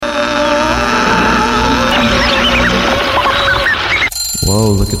Whoa,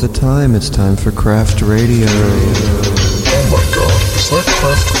 look at the time. It's time for Craft Radio. Oh my god, is that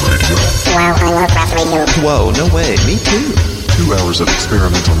Craft Radio? Wow, I love Craft Radio. Whoa, no way, me too. 2 hours of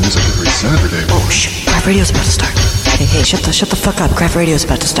experimental music every Saturday. Oh shit, Craft Radio's about to start. Hey, shut the fuck up. Craft Radio's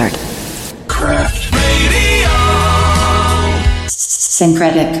about to start. Craft Radio.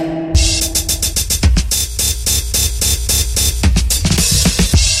 Synkretic.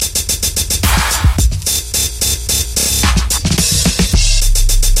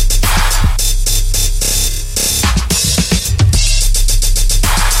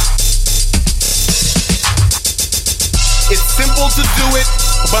 To do it,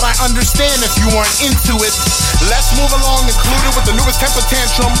 but I understand if you weren't into it. Let's move along, included with the newest temper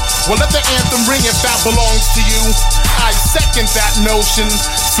tantrum. Well, let the anthem ring if that belongs to you. I second that notion.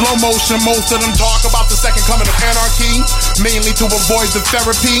 Slow motion, most of them talk about the second coming of anarchy, mainly to avoid the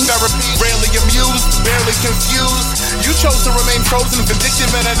therapy. Rarely amused, barely confused. You chose to remain frozen,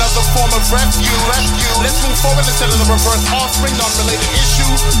 vindictive in another form of refuge. Let's move forward instead of the reverse offspring, non-related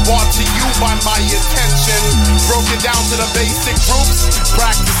issue brought to you by my attention. Broken down to the basic groups,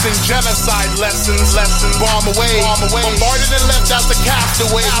 practicing genocide lessons. Bomb away, bombarded and left as a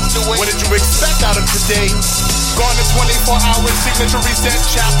castaway. What did you expect out of today? Gone in 24 hours, signature reset,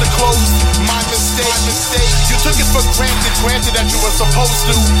 chapter closed. My mistake. You took it for granted that you were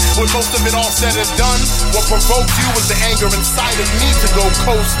supposed to. With most of it all said and done, what provoked you was the anger inside of me to go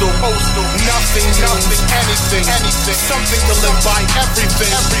coastal. Nothing, anything. Something to live by,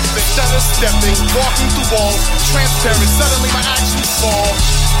 everything. Instead of stepping, walking through walls, transparent, suddenly my actions fall.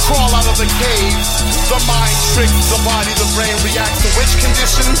 Crawl out of the cave. The mind tricks the body, the brain reacts to which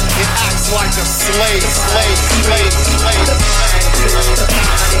condition? It acts like a slave. The mind tricks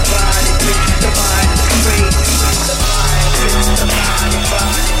the body, the mind is free. The mind tricks the body,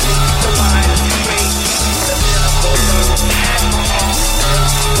 the mind is free. The miracle goes and my heart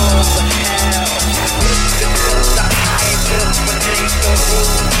goes to hell. Listen to the high just beneath the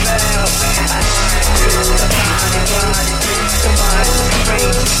roof bell. The mind tricks the body, the mind is free.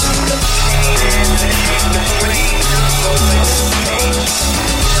 The pain is in the brain, so it's pain.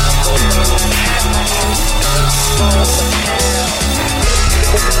 The miracle goes and my heart goes to hell.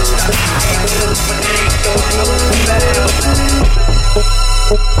 Listen to the high just beneath the roof bell.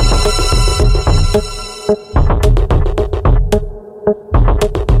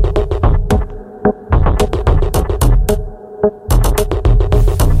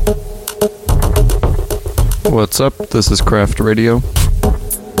 What's up? This is Craft Radio.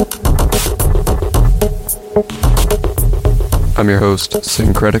 I'm your host,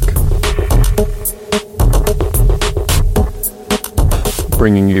 Synkretic,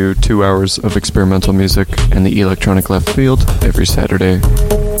 bringing you 2 hours of experimental music in the electronic left field every Saturday.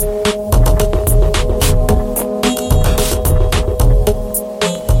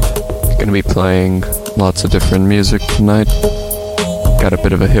 Gonna be playing lots of different music tonight. Got a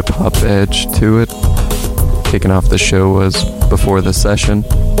bit of a hip-hop edge to it. Kicking off the show was Before the Session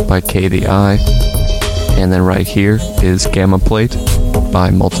by KDI. And then right here is Gamma Plate by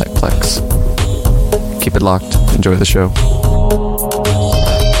Multiplex. Keep it locked. Enjoy the show.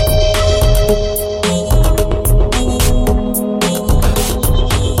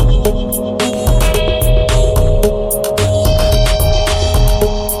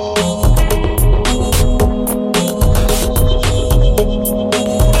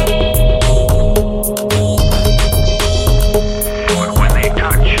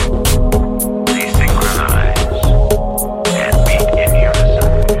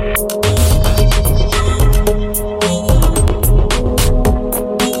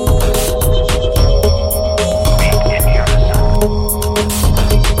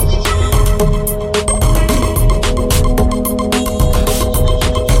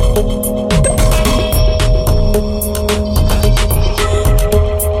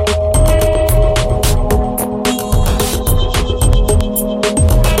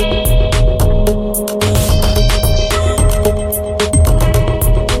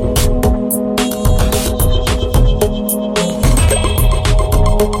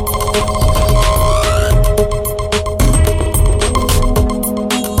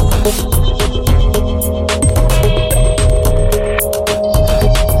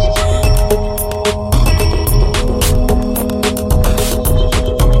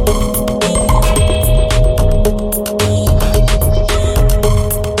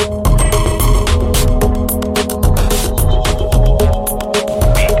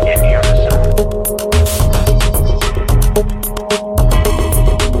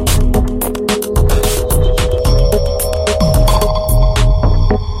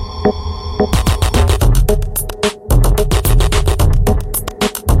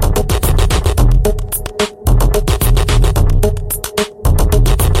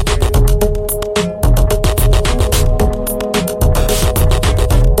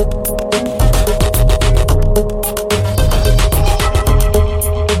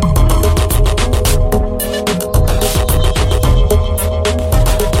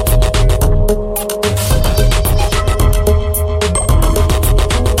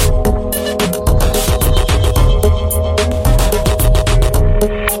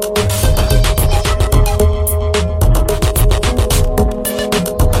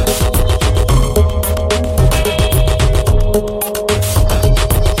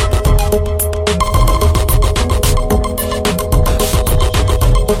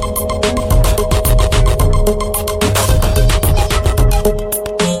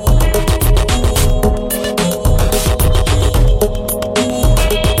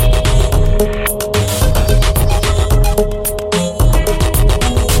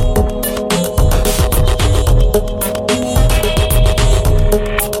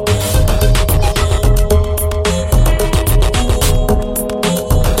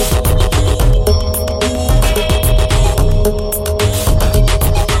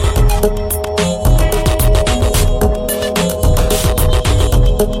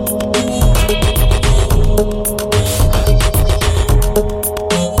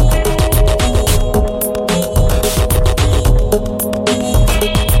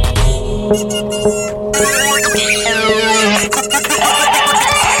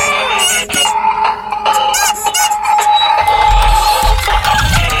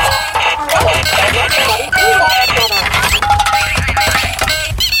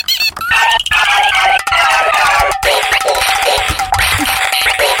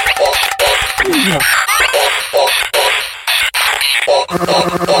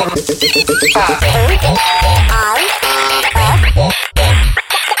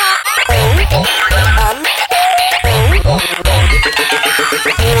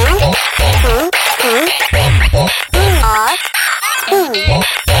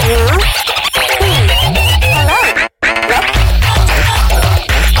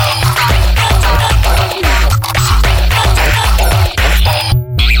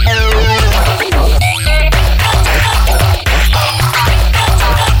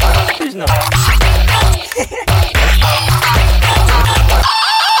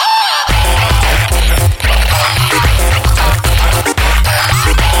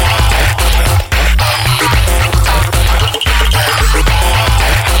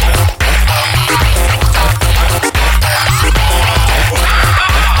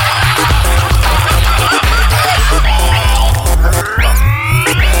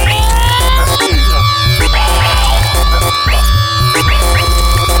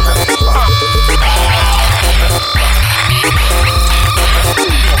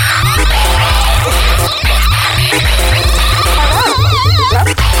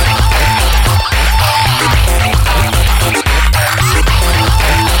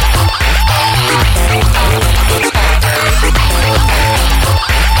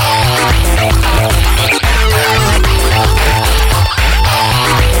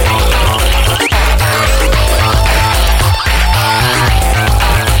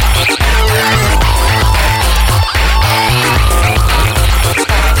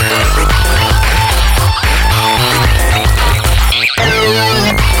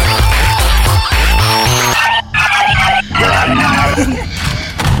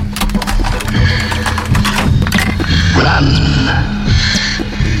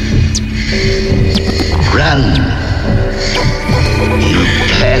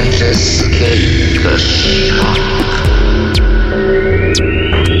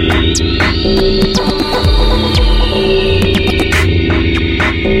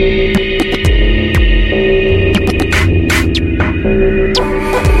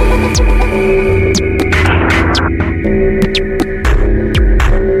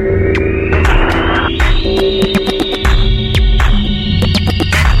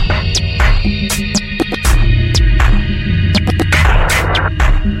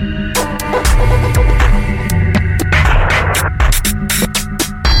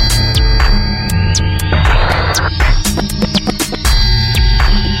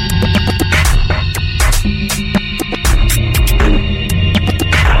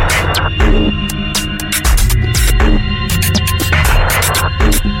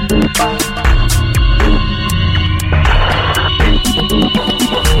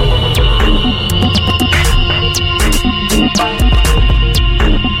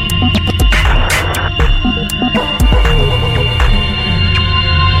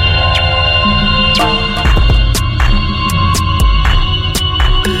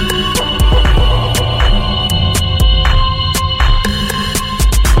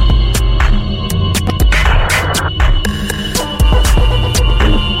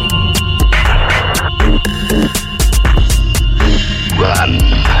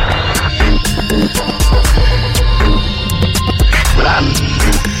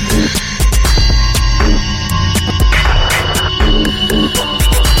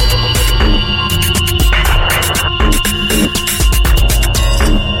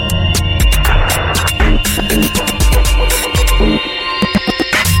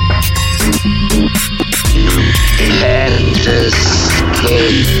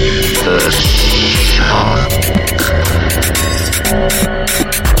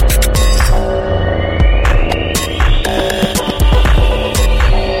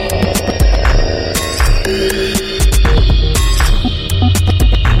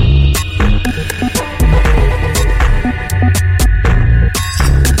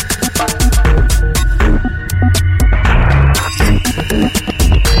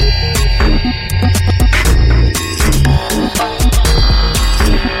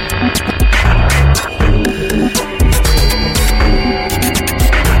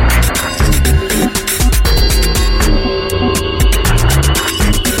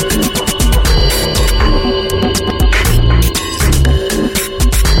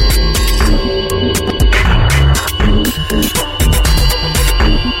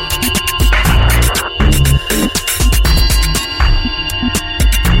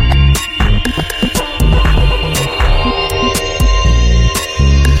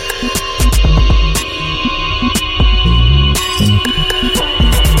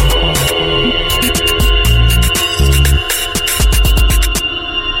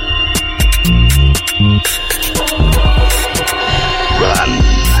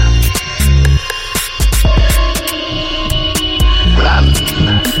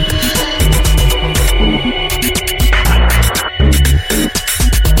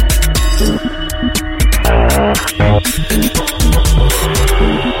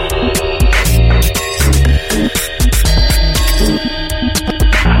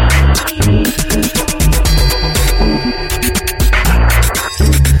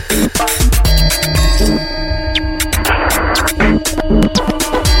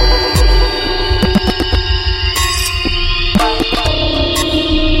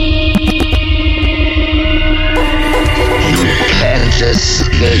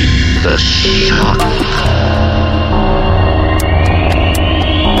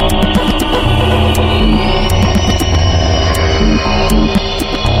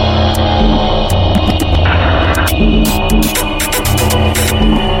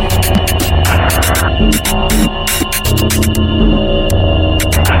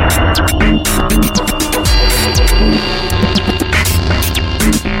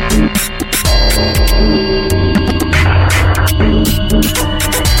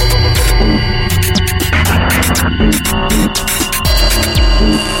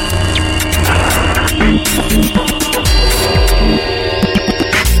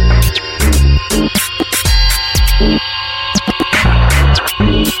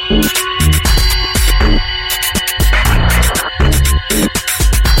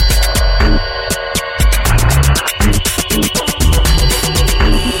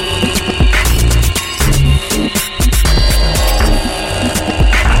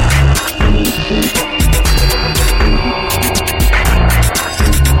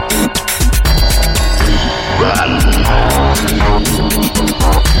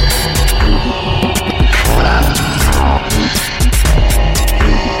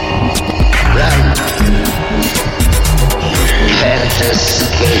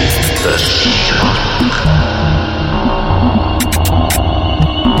 The Seed.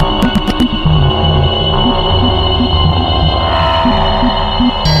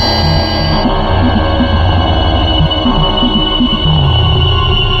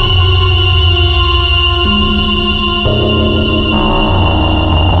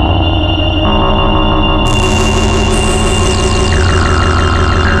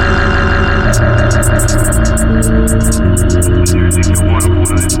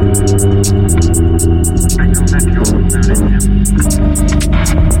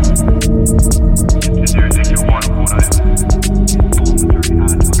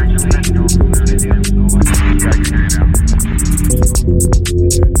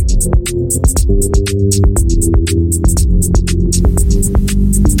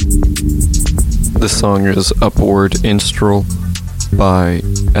 This song is Upward Instral by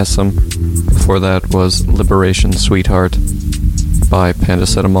Essam. Before that was Liberation Sweetheart by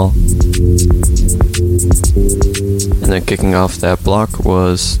Pandacetamol. And then kicking off that block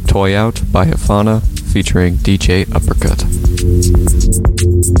was Toy Out by Hafana featuring DJ Uppercut.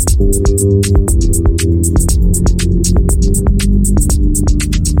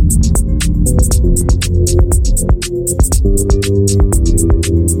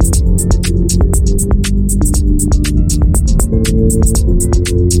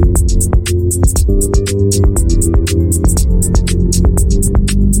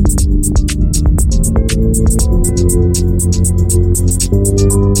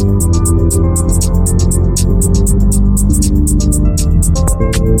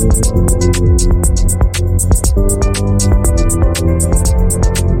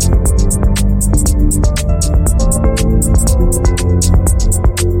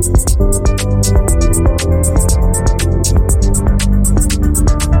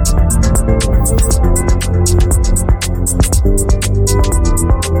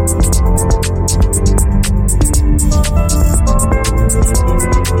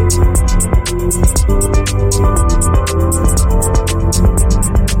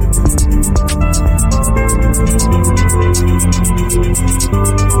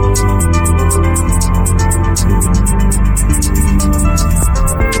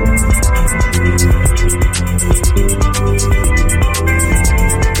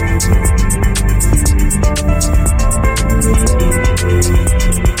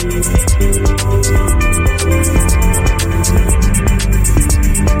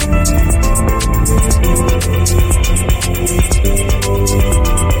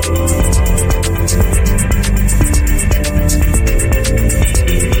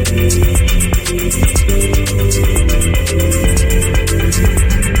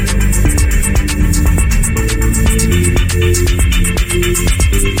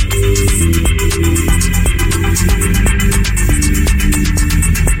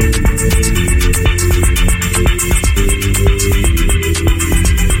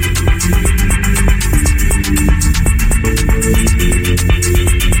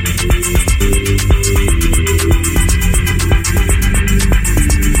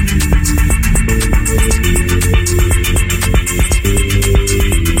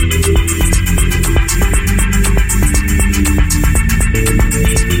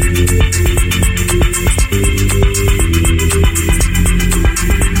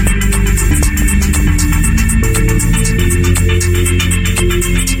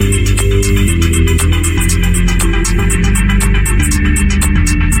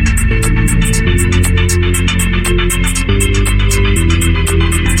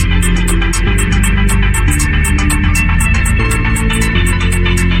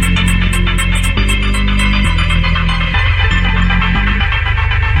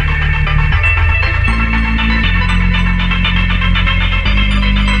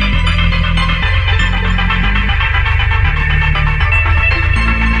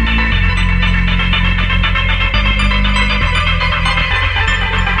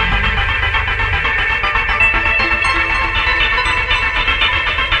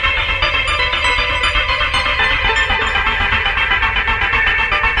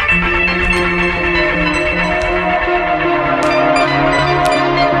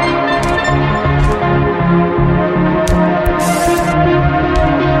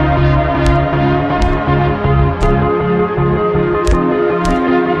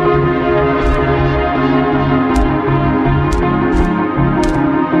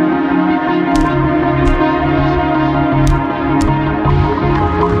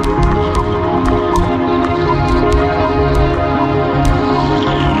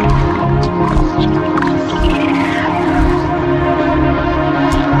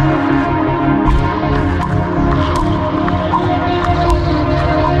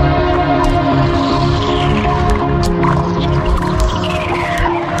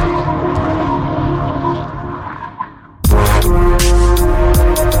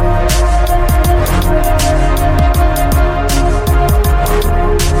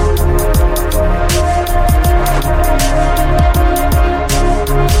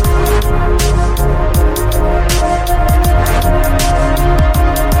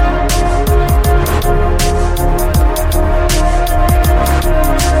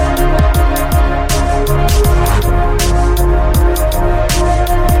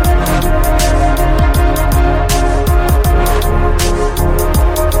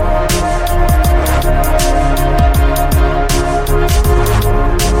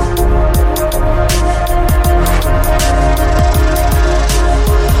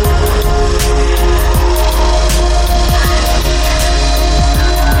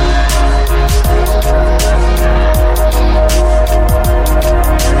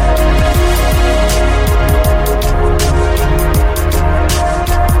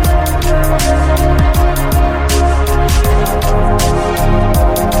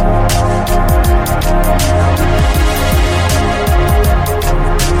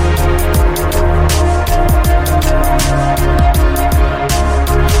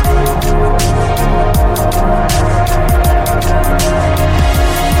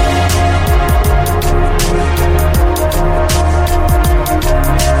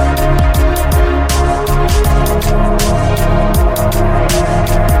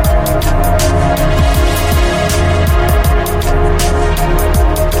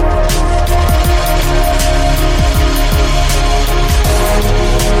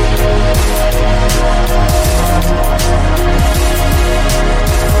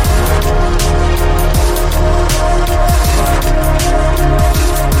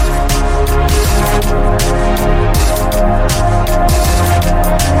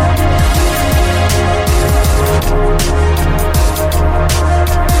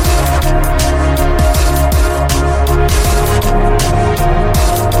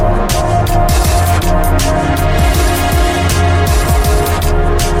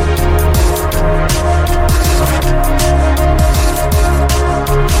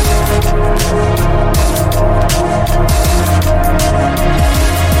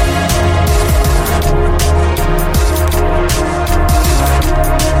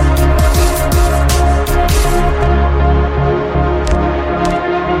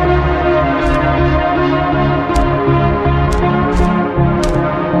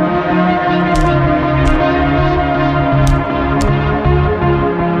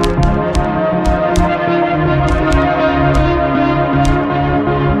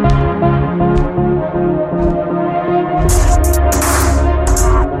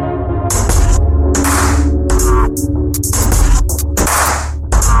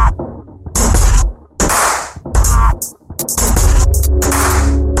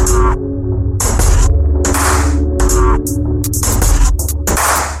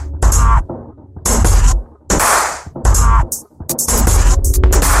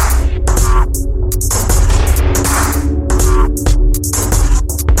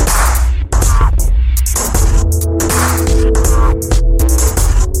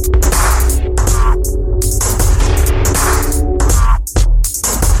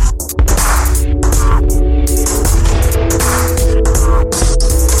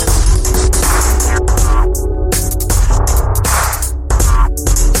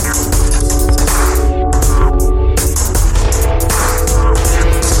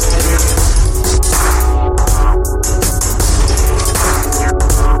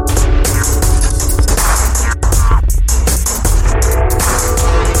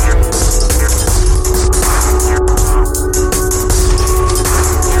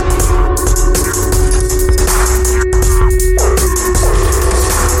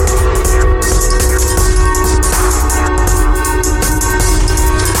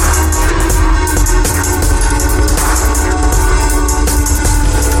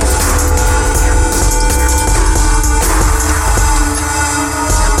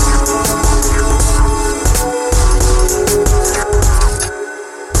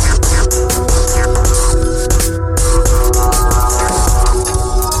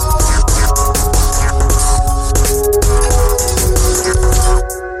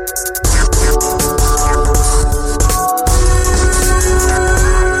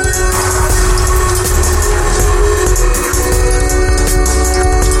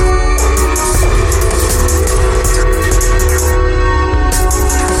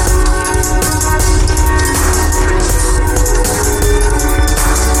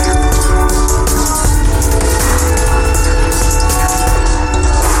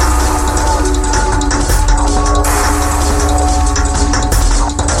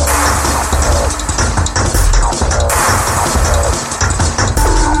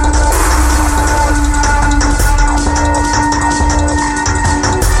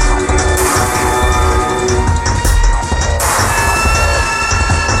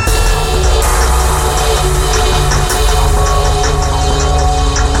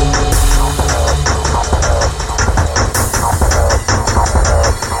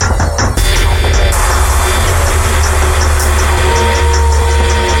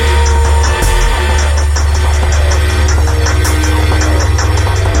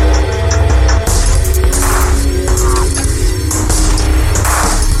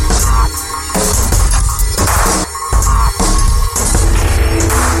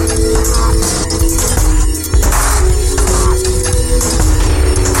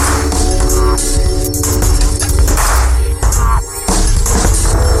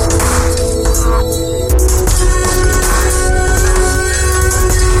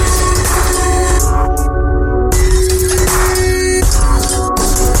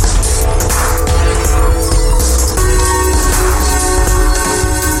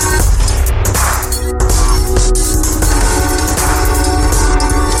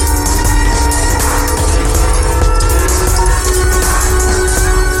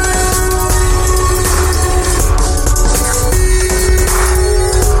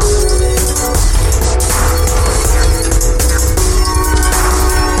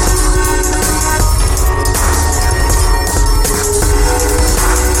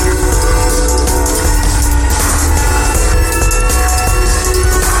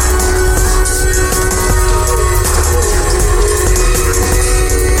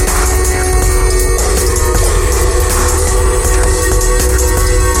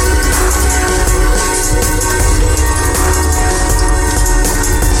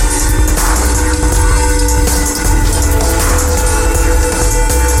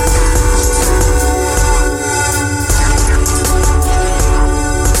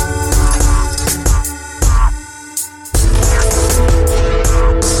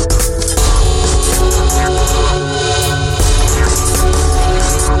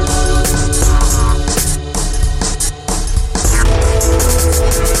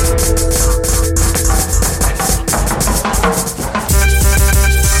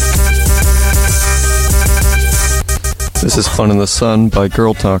 This is Fun in the Sun by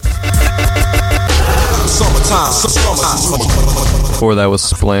Girl Talk. Before that was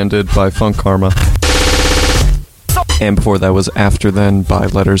Splendid by Funk Karma. And before that was After Then by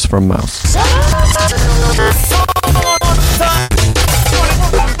Letters from Mouse.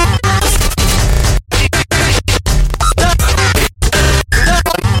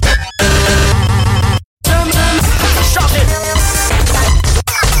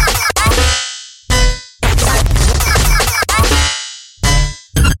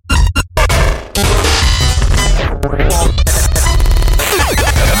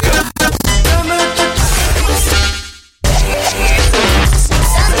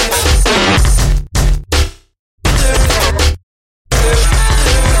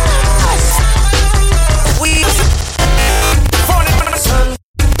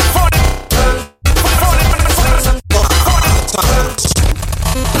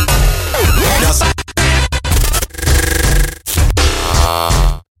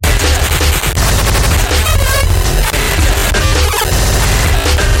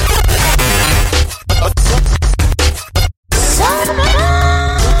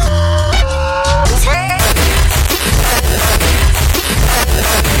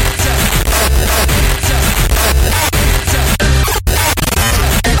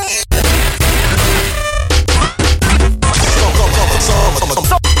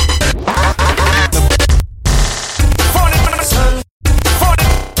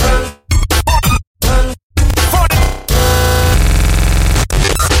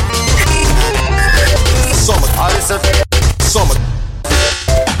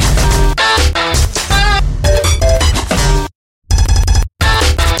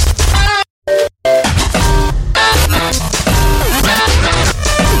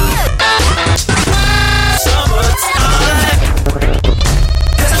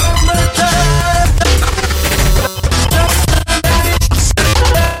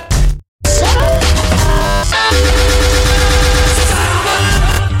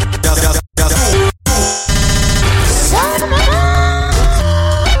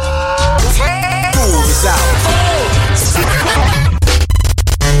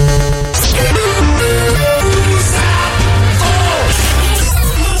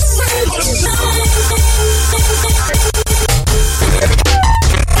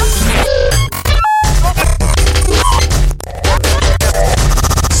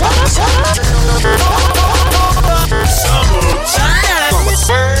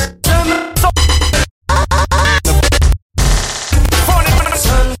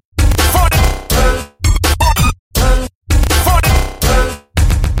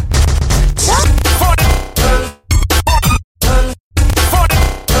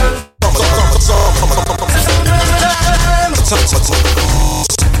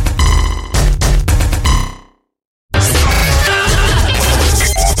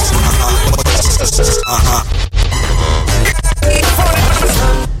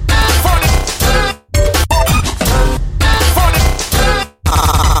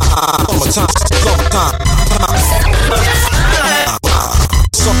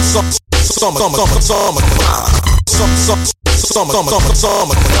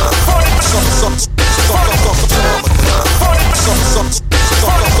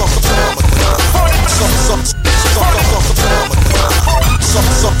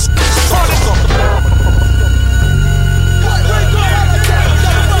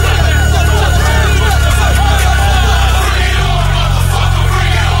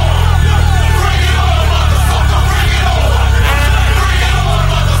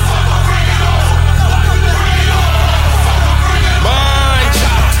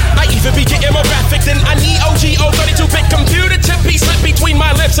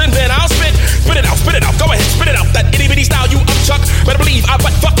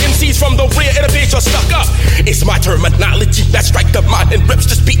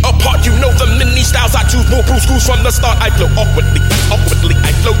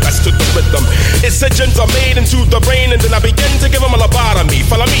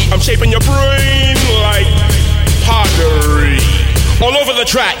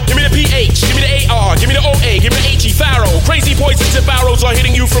 Track. Give me the PH, give me the AR, give me the OA, give me the HE Pharaoh. Crazy poisons and barrels are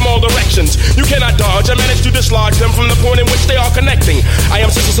hitting you from all directions. You cannot dodge. I managed to dislodge them from the point in which they are connecting. I am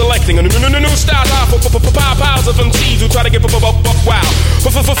sister selecting a new style for piles of MCs who try to get wow.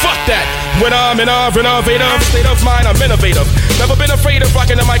 Fuck that. When I'm in a innovative state of mind, I'm innovative. Never been afraid of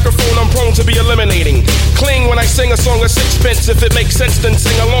rocking the microphone. I'm prone to be eliminating. Cling when I sing a song of sixpence. If it makes sense, then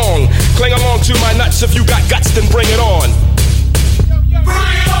sing along. Cling along to my nuts. If you got guts, then bring it on. Bring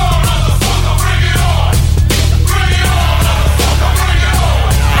it on, motherfucker, bring it on. Bring it on, motherfucker, bring it on.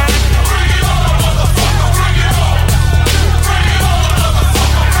 Bring it on, motherfucker, bring it on.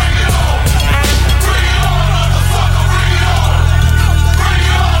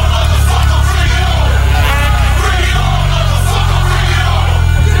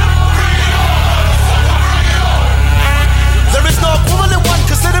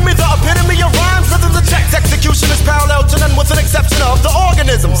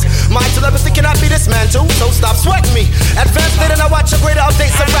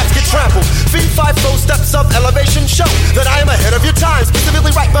 My 4 steps of elevation show that I am ahead of your time,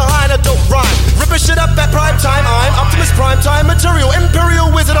 specifically right behind a dope rhyme. Ripping shit up at prime time, I'm Optimus Prime Time material,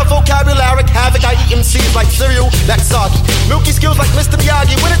 imperial wizard of vocabulary, havoc. I eat MCs like cereal, that's soggy. Milky skills like Mr.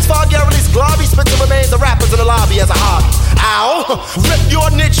 Miyagi. When it's foggy, I release globby, spit to remain the rappers in the lobby as a hobby. Ow! Rip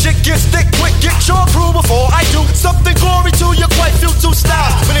your niche, shit gets thick quick. Get your crew before I do something glory to your quite few two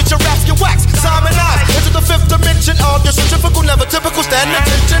styles. Miniature raps get wax, Simon I into the 5th dimension of your centrifugal, never typical. Stand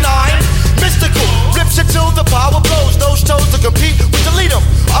attention, I'm mystical. Rip shit till the power blows. Those chose to compete with the leader.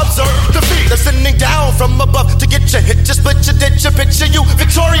 Observe defeat. Descending down from above to get your hit. Just split your ditch, your picture you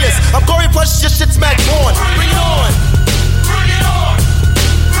victorious. I'm gory plus your shit's mad born. Bring it on. Bring it on.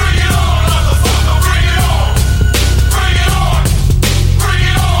 Bring it on, motherfucker. Bring it on. Bring it on. Bring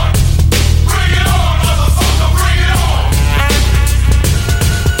it on. Bring it on, motherfucker. Bring it on.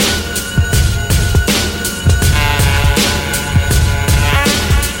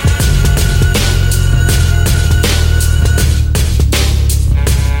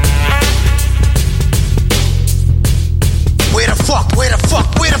 Where the fuck we from?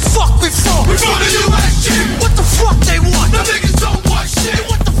 We from the U.S. What the fuck they want? The niggas don't want shit.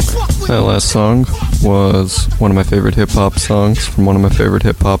 What the fuck we That last song was one of my favorite hip-hop songs from one of my favorite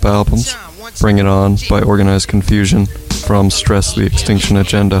hip-hop albums, Bring It On by Organized Confusion from Stress the Extinction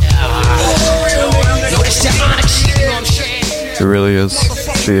Agenda. It really is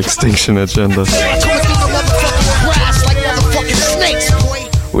the Extinction Agenda.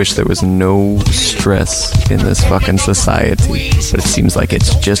 Wish there was no stress in this fucking society, but it seems like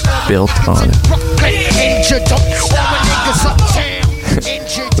it's just built on it.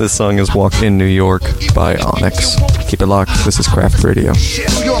 This song is Walk in New York by Onyx. Keep it locked. This is Craft Radio.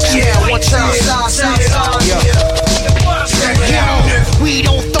 We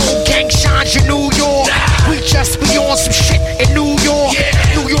don't throw gang signs in New York. We just be on some shit in New York.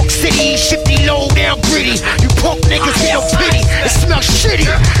 New York City, shit be low down gritty. You punk niggas get no pity. It smells shitty.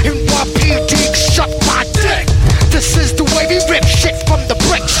 NYPD shut my dick. This is the way we rip shit from the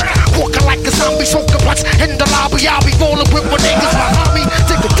bricks. Walking like a zombie, smoking blunts in the lobby. I'll be rolling with my niggas behind me.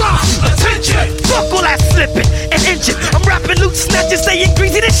 Take the donkey. Attention! Fuck all that slipping and inching. I'm rapping loot snatches, staying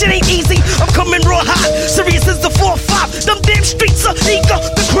greasy. This shit ain't easy. I'm coming raw hot. Serious as the 4-5. Them damn streets are eager.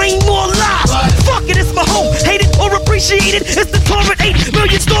 The cream more live. Fuck it, it's my home. Hate it or appreciate it. It's the torrent 8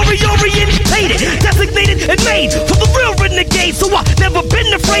 million story orientated. Designated and made for the real renegade. So I never been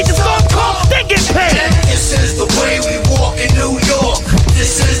afraid to start call. They get paid. This is the way we walk in New York.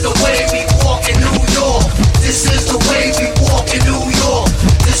 This is the way we walk in New York. This is the way we walk in New York.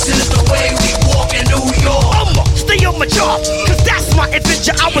 This is the way we walk in New York. I'ma stay on my job, cause that's my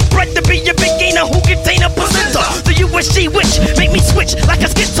adventure. I was bred to be a big gainer who contain a presenter. The USG witch make me switch like a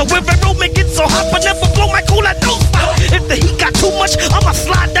schizo. Where I roll and get so hot, but never blow my cool at no spot. If the heat got too much, I'ma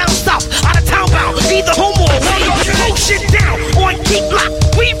slide down south, out of town bound, either home or away. Blow shit down on keep lock.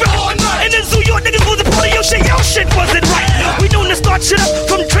 We roll, and then New York niggas was a part of your shit. Your shit wasn't right. We known to start shit up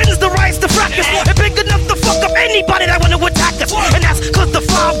from trends to rise to fracas. And big enough to fuck up anybody that wanna attack us. And that's cause the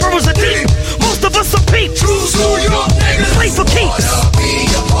 5 boroughs are deep. Most of us are peep. True New York niggas play for keeps. Wanna be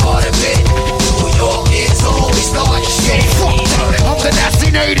a part of it. New York is always starting shit. I'm the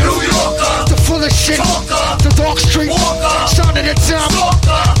nasty native. New Yorker, the full of shit. Talker, the dark street. Shining it down.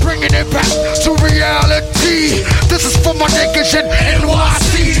 Bringing it back to reality. This is for my niggas in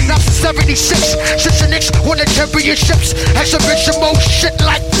NYC. Now for 76, since the Knicks won the championships. Exhibition most shit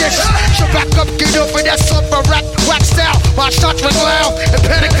like this. So back up, get up in that summer rack, waxed out. My shots ring loud and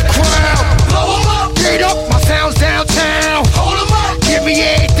panic the crowd. blow 'em up, Get up, my sound's downtown. hold 'em up. Give me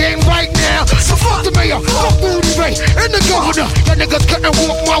everything right now. So fuck the mayor, fuck Rudy Ray, and the governor. Y'all niggas couldn't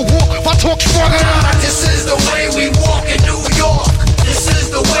walk my walk. My talk's stronger than This is the way we walk in New York. This is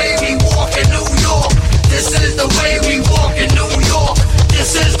the way we walk in New York. This is the way we walk in New York.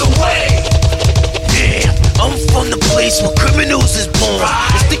 This is the way. Yeah, I'm from the place where criminals is born.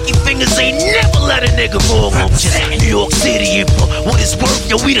 The sticky fingers ain't never let a nigga wrong. I'm just New York City, and for what it's worth,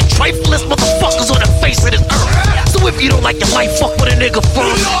 yo, we the triflest motherfuckers on the face of this earth. So if you don't like your life, fuck with a nigga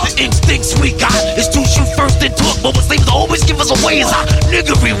first. The instincts we got is to shoot first and talk, but what seems to always give us away is our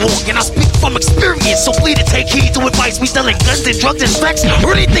niggery walk. And I speak from experience, so please take heed to advice. We selling guns and drugs and sex,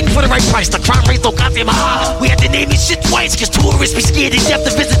 or anything for the right price. The crime rate so goddamn high. We had to name this shit twice, cause tourists be scared to death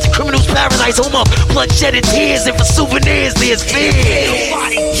to visit the criminal's paradise. Home of bloodshed and tears, and for souvenirs there's fear.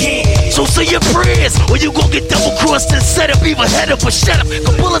 Nobody cares. So say your prayers, or you gon' get double crossed and set up. Even head up or shut up.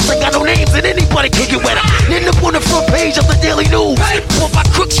 Cause bullets ain't got no names and anybody can get wet up. End up on the front page of the Daily News. Bought by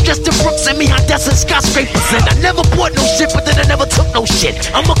crooks dressed in Brooks and me Hondas and skyscrapers. And I never bought no shit, but then I never took no shit.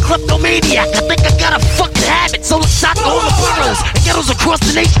 I'm a kleptomaniac, I think I got a fucking habit. So let's shock all the boroughs and ghettos across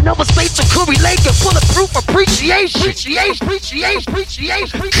the nation. Other states of Curry Lake and bulletproof appreciation.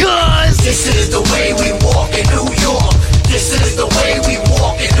 Cause this is the way we walk in New York. This is the way we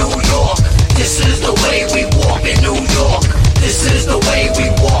walk in New York. This is the way we walk in New York. This is the way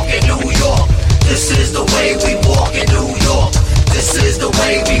we walk in New York. This is the way we walk in New York. This is the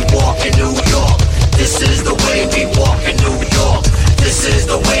way we walk in New York. This is the way we walk in New York. This is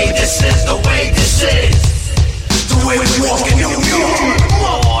the way, this is the way, this is the way we walk in New York.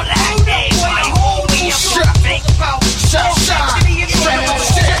 More like that, like holy shit. Shut,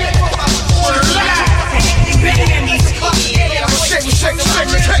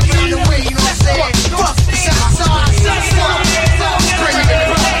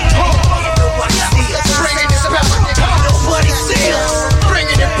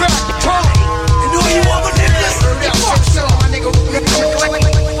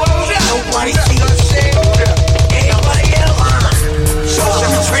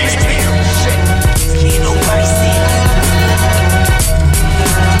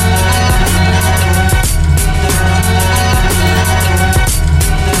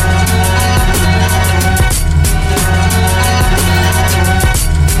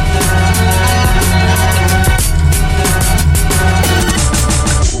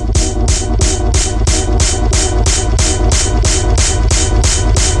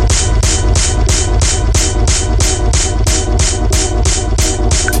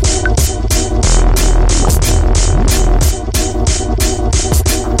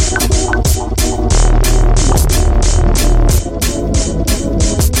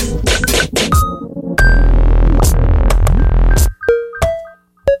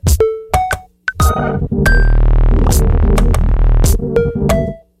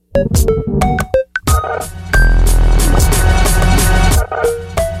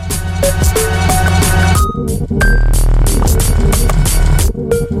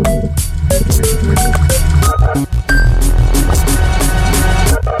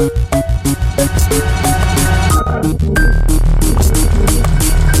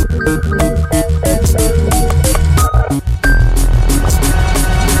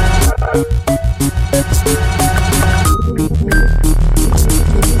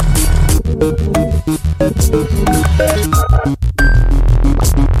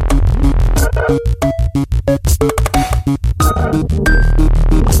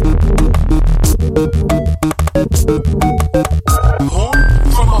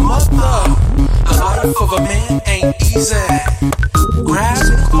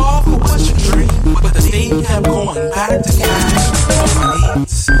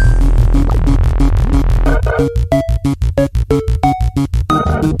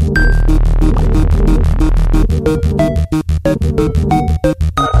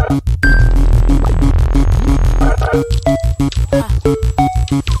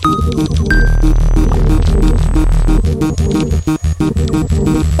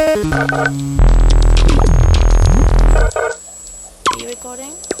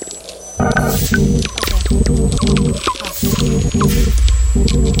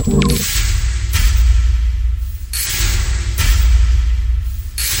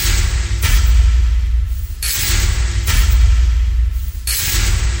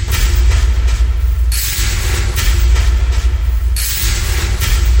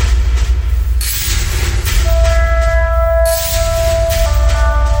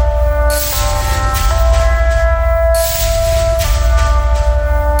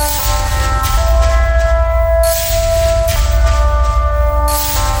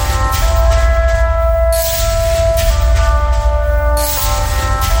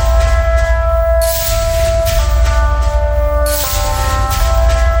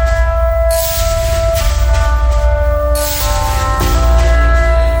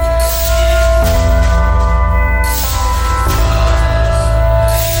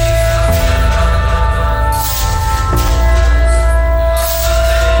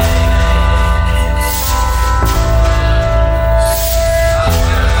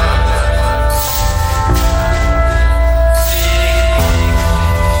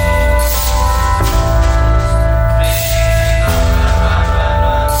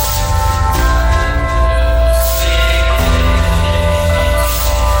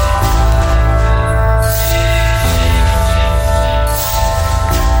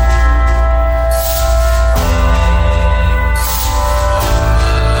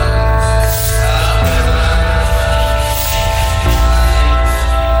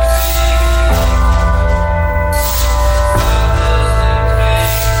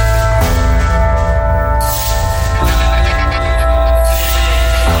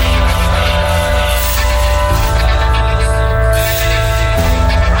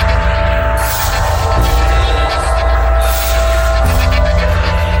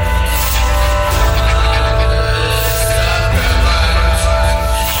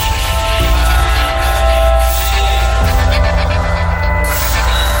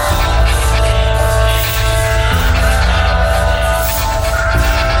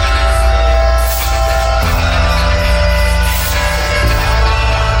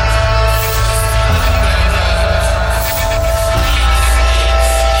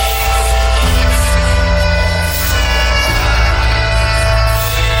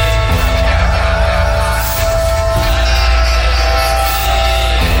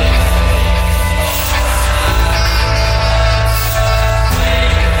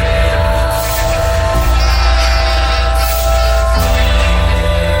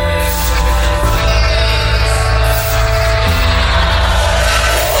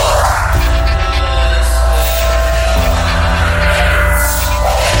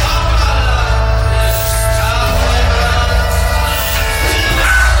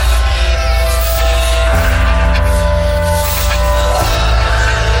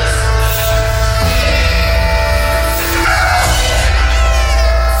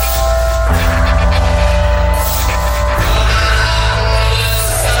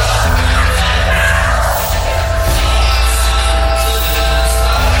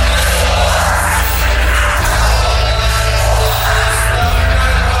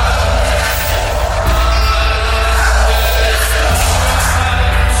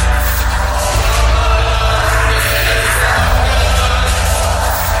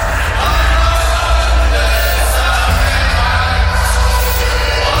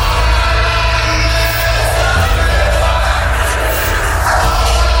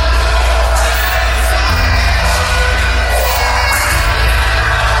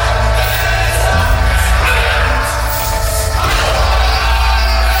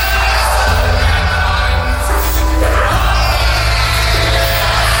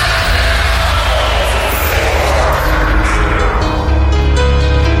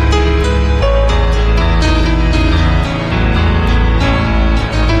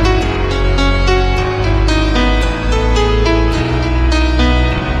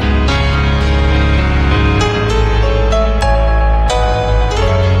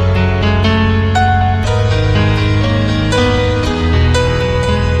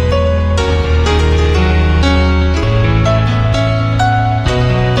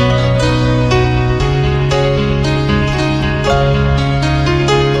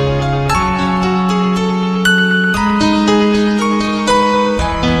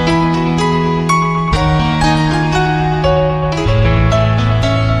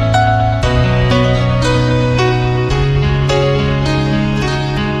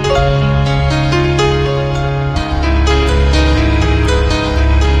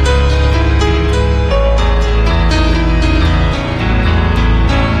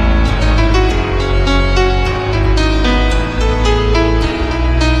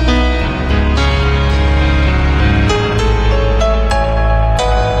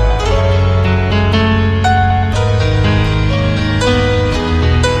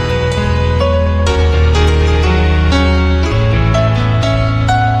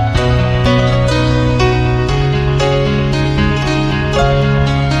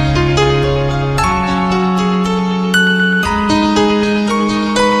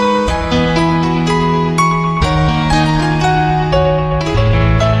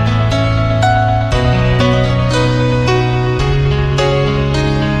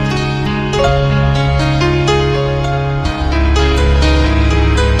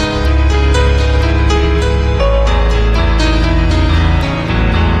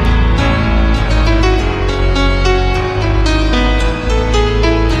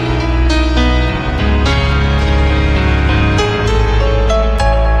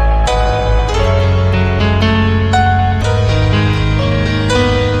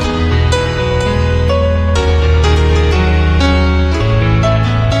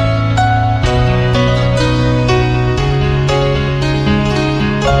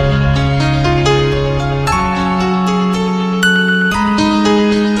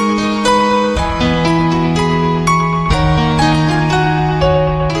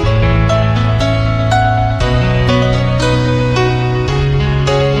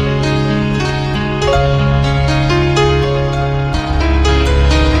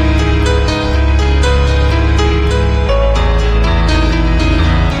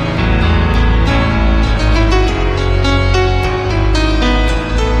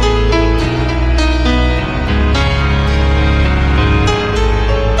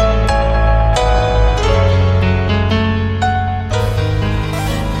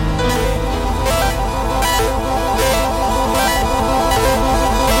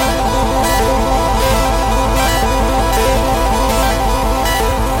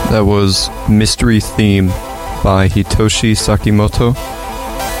 That was Mystery Theme by Hitoshi Sakimoto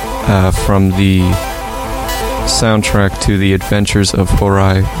from the soundtrack to The Adventures of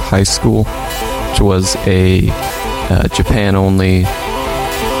Horai High School, which was a Japan-only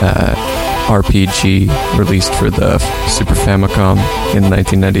RPG released for the Super Famicom in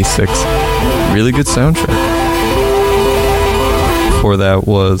 1996. Really good soundtrack. Before that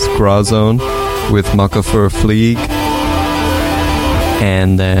was Grazone with Makafur Fleeg.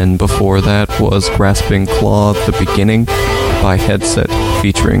 And then before that was Grasping Claw, The Beginning by Headset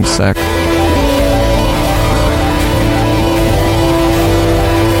featuring Sack.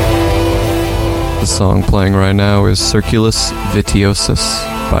 The song playing right now is Circulus Vitiosus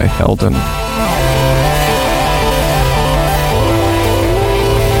by Helden.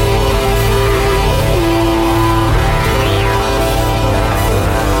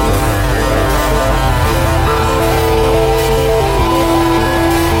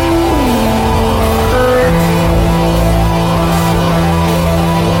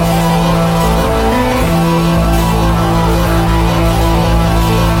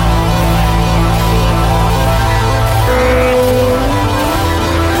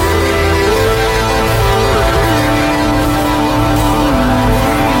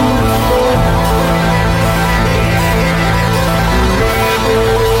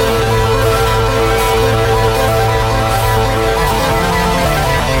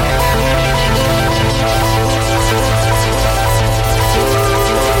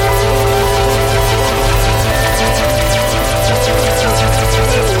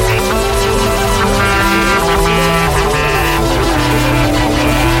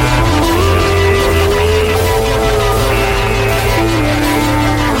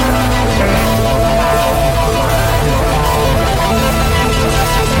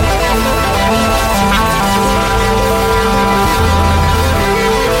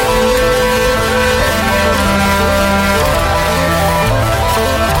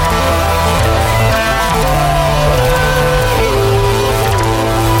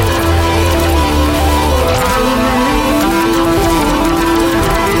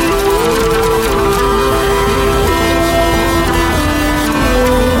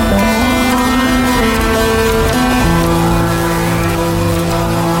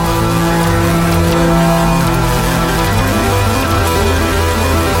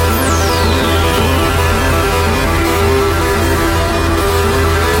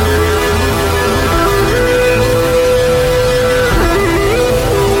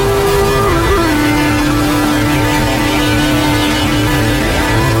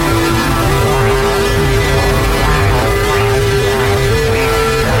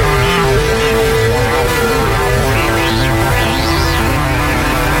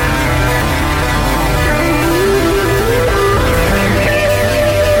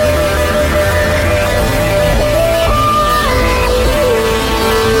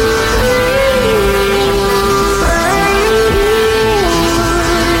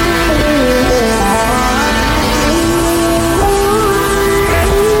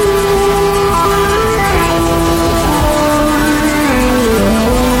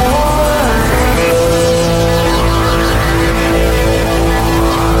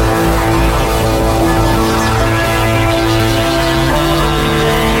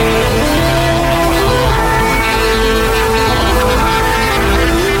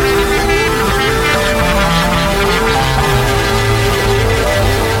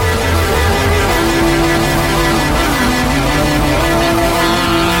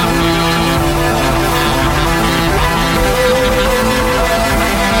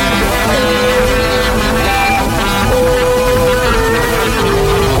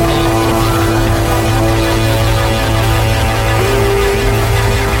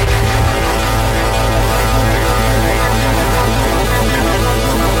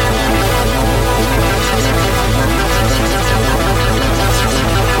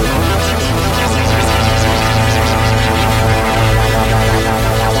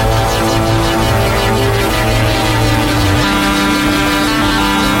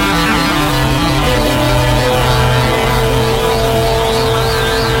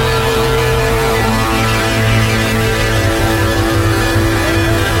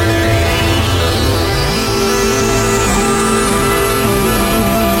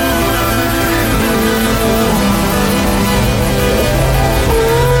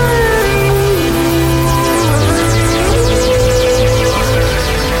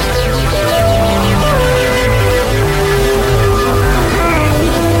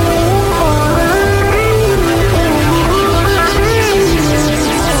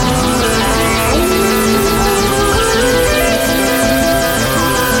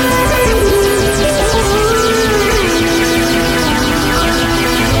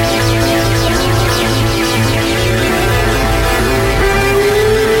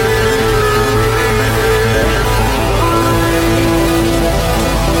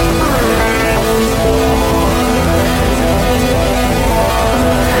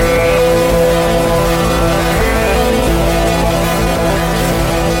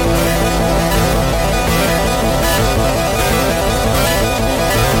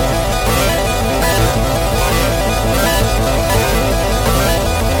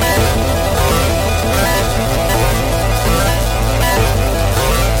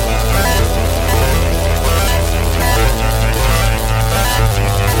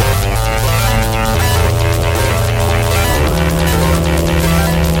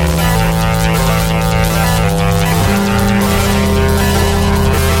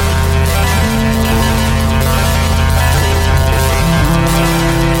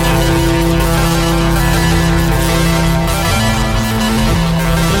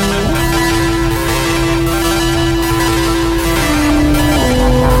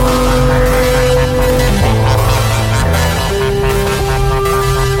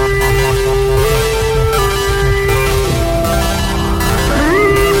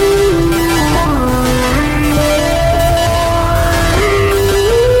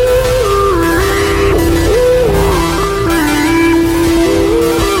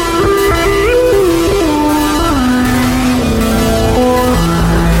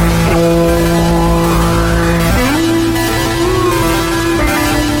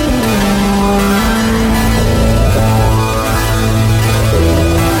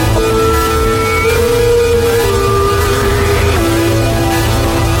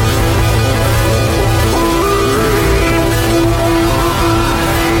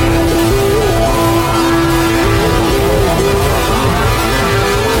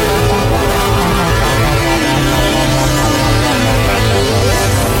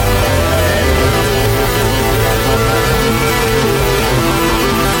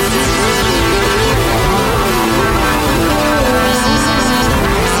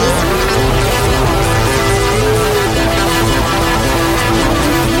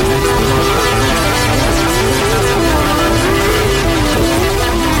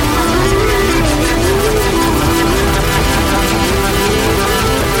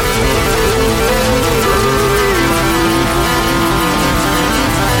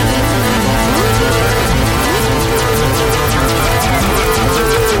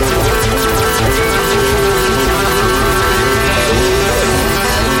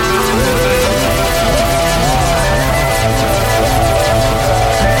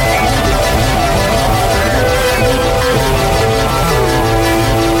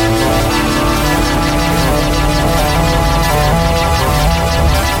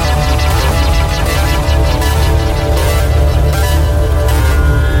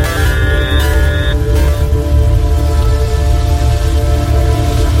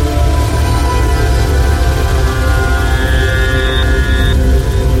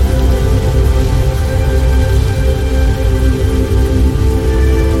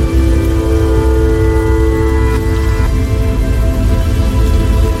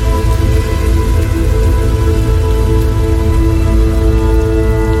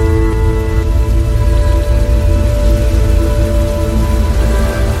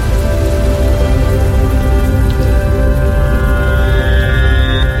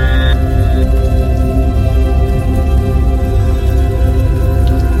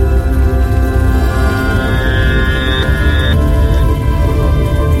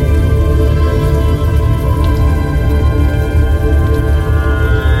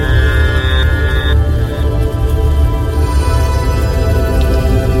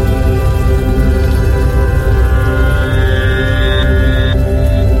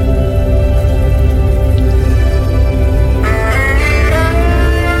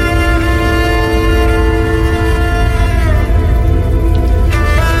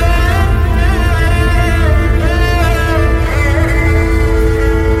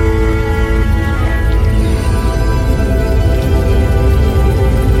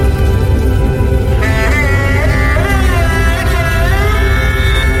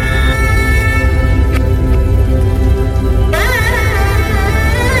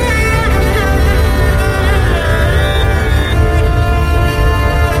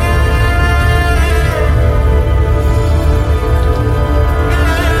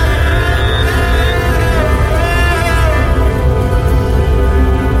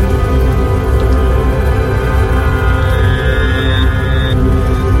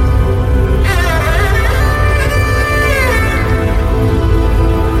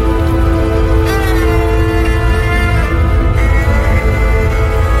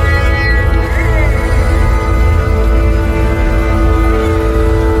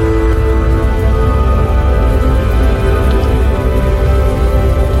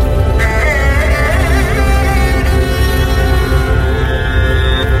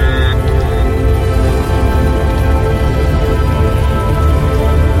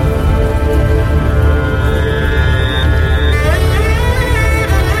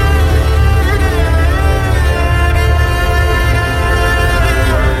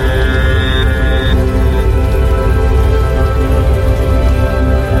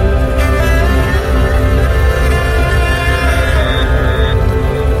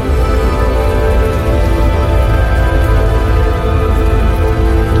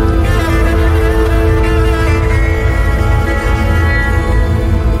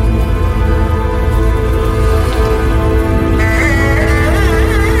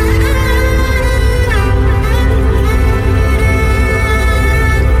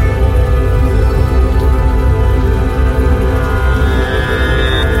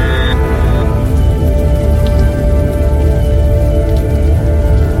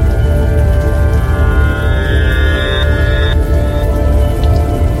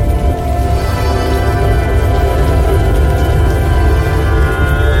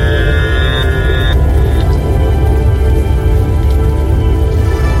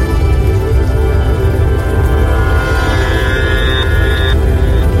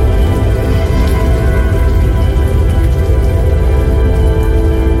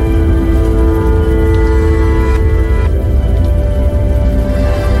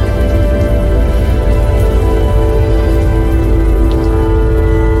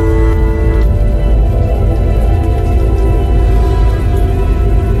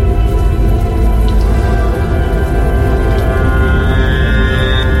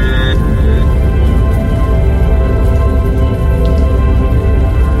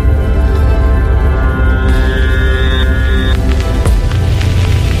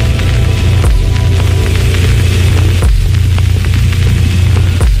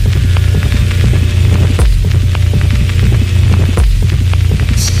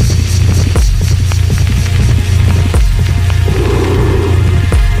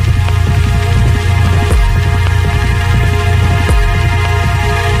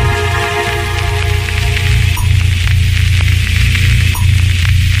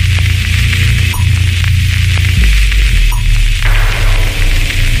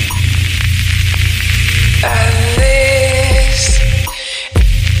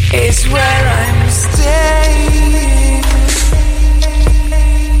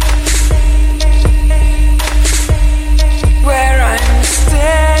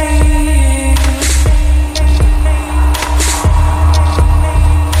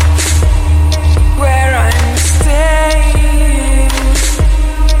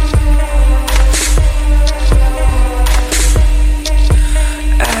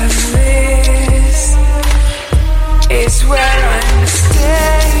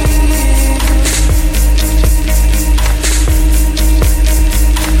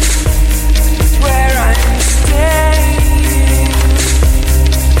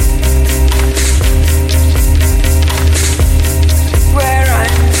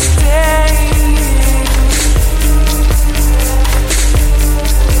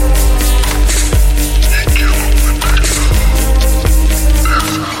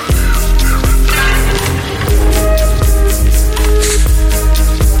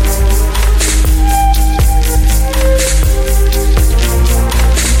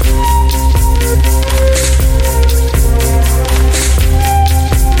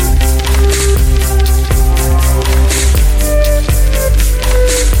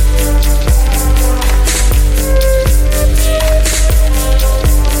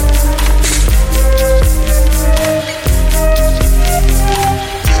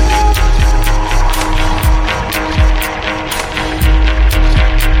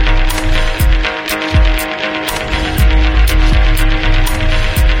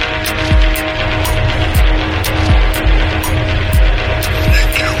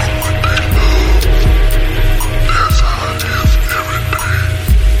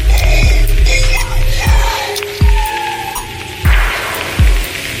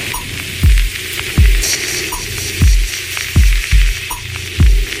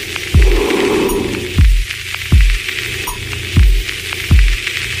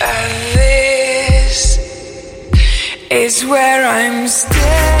 is where I'm staying.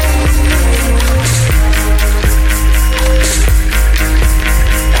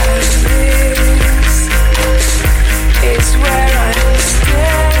 It's where I'm staying.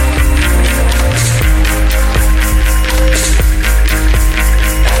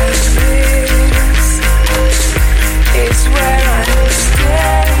 And this is where I'm staying.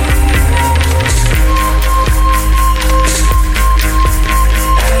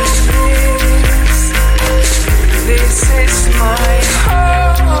 And this is my home.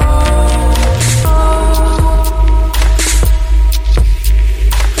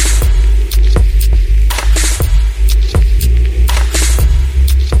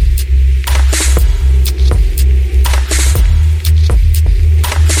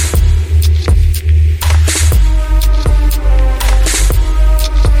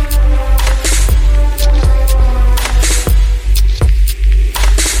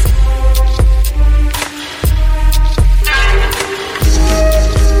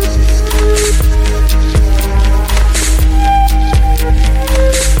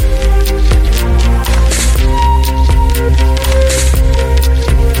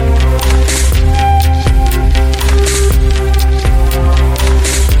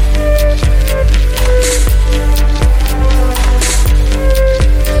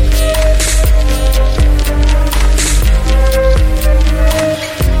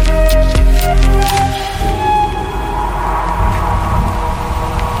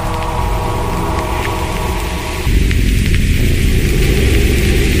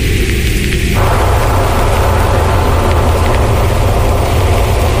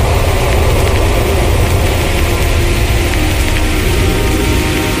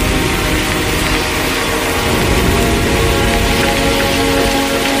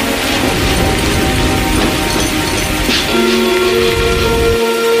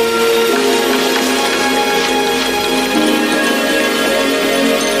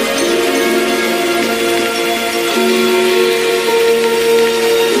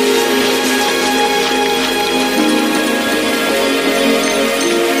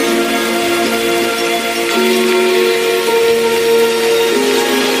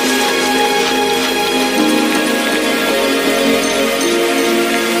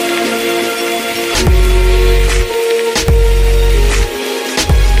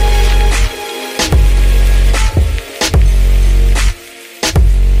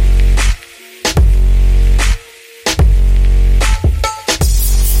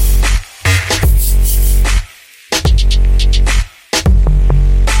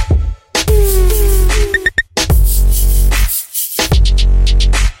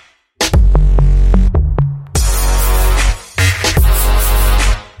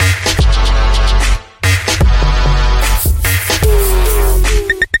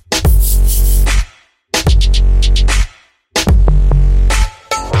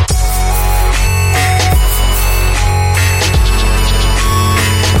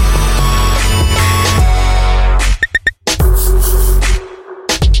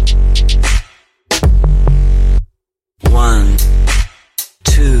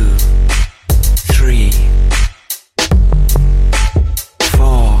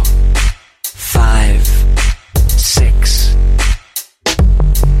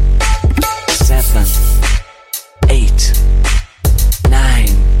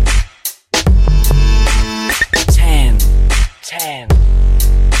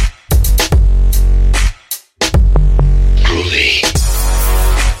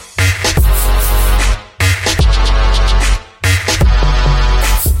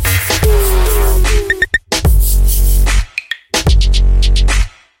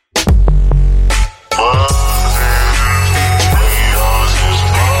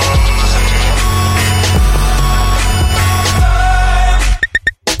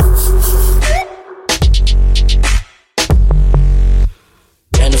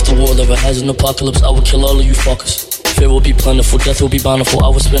 As an apocalypse, I will kill all of you fuckers. Fear will be plentiful, death will be bountiful. I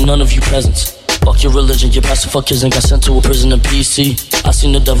will spare none of you presents. Fuck your religion, your pastor fuck kids and got sent to a prison in PC. I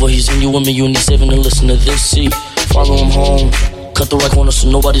seen the devil, he's in you and me, you need saving and listen to this, see. Follow him home, cut the right corner so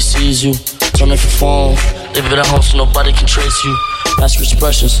nobody sees you. Turn off your phone, leave it at home so nobody can trace you. Mask your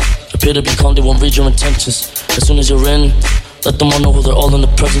expressions, appear to be calm, they won't read your intentions. As soon as you're in, let them all know who they're all in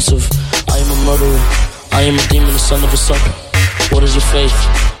the presence of. I am a murderer, I am a demon, the son of a serpent. What is your faith?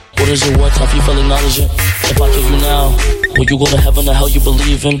 What is your worth? Have you felt acknowledge it? If I kill you now, will you go to heaven, the hell you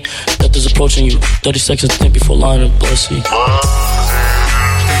believe in? Death is approaching you, 30 seconds to think before lying and bless you.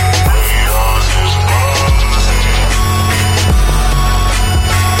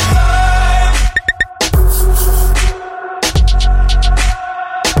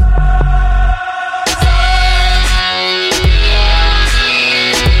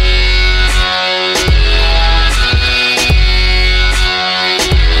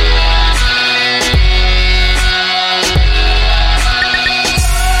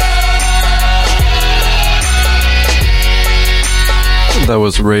 That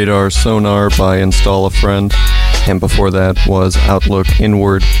was Radar Sonar by Install a Friend, and before that was Outlook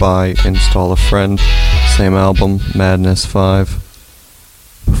Inward by Install a Friend, same album, Madness 5.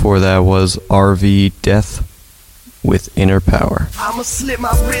 Before that was RV Death with Inner Power. I'ma slip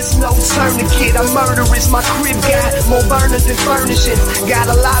my wrist, no tourniquet. I'm murderous, my crib got more burners than furnishings. Got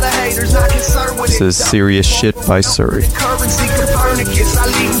a lot of haters, not concerned with it. This is Serious Shit by Surrey. Currency Copernicus, I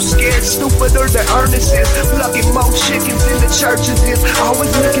leave you scared, stupider than earnestness. Plucking more chickens in the churches is always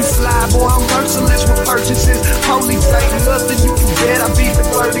looking fly, boy, I'm merciless with purchases. Police ain't nothing, you can bet I beat the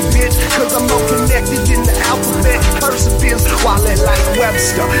verdict, bitch. Cause I'm more connected in the alphabet, perseverance. Wallet like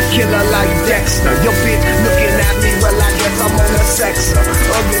Webster, killer like Dexter. Your bitch looking at me, well I guess I'm on a sexer.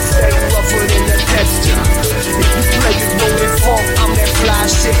 Ugly stay rougher than the texture. If you play it rolling funk, I'm that fly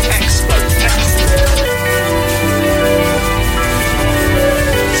shit expert.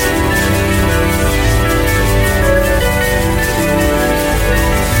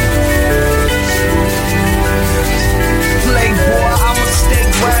 Playboy, I'ma stay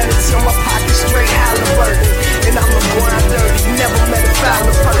grinding till my pocket straight Halliburton. And I'ma grind dirty, never met a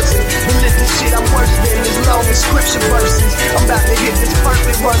fouler person. But listen shit, I'm worse than as long as scripture verses. I'm about to hit this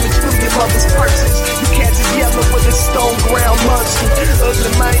perfect runnage through your mother's purses. You catch it yellow with a stone ground monster.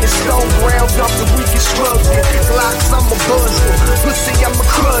 Ugly man is stone ground, dump the weakest struggling. Glocks, I'm a buster. Pussy, I'm a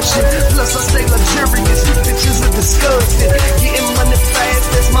crushing. Plus I stay luxurious, you bitches are disgusting. Getting money fast,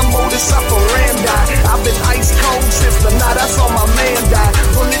 that's my modus operandi. I've been ice cold since the night I saw my man die.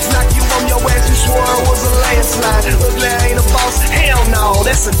 Bullets knock you on your ass, you swore it was a landslide. Ugly ain't a boss, hell no,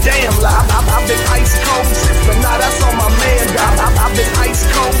 that's a damn lie. I've been ice cold since the night I saw my man die. I've been ice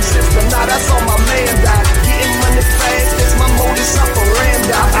cold since the night I saw my man die. Getting money fast, that's my modus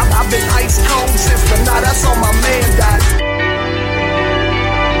operandi. I've been ice cold since the night I saw my man die.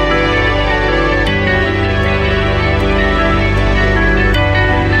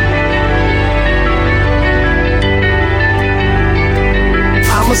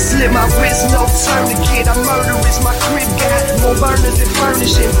 I'ma slip my wrist, no tourniquet. I'm murderous, my crib got more burners than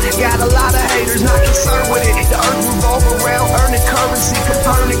furnishings. Got a lot of haters, not concerned with it. The earth revolve around earning currency.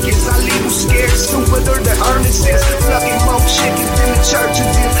 Copernicus, I leave you scared, stupider than earnestness. Plucking more chickens in the churches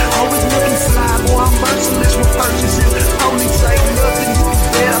is always looking fly, boy, I'm merciless with purchases. Police ain't nothing, you can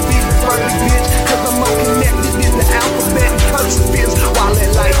bet I be the perfect bitch. Cause I'm more connected in the alphabet, perseverance.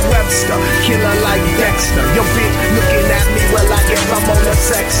 Wallet like Webster, killer like Dexter. Your bitch looking at me, well I guess I'm on the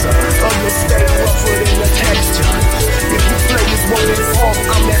sexer. Ugly stay rougher than the texture. If you play it rolling funk,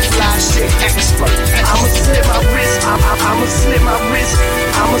 I'm that fly shit expert. I'ma slip my wrist, I'ma slip my wrist,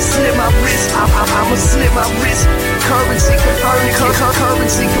 I'ma slip my wrist, I'ma slip my wrist. Currency Copernicus,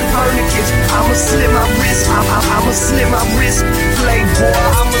 currency Copernicus. I'ma slip my wrist, I'ma slip my wrist. Playboy,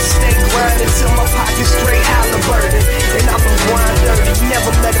 I'ma stay grinding till my pocket straight Halliburton. And I'ma grind dirty,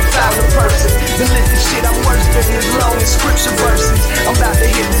 never met a fouler person. The listen shit, I'm worse than as long as scripture verses. I'm about to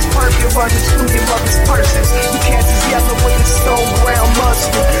hit this perfect runnage through your mother's purses. You catch this yellow with the stone ground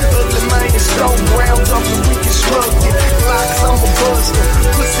mustard. Ugly man is stone ground, dump the weakest struggling. Glocks, I'm a buster.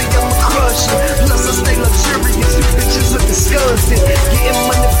 Pussy, I'm a crusher. Plus I stay luxurious, you bitches are disgusting. Getting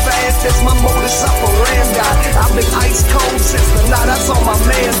money fast, that's my modus operandi. I've been ice cold since the night I saw my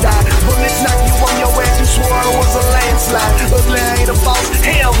man die. Bullets knock you on your ass, you swore it was a landslide. Ugly ain't a boss,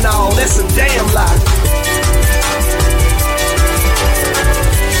 hell no, that's a damn lie.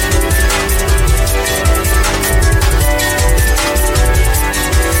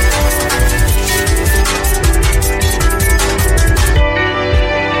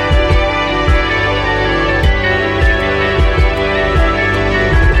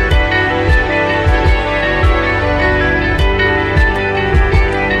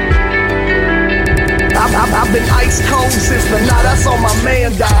 I've been ice cold since the night I saw my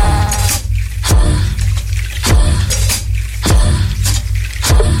man die.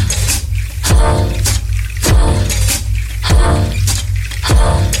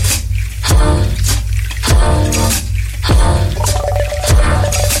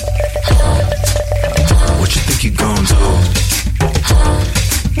 What you think you gon' do?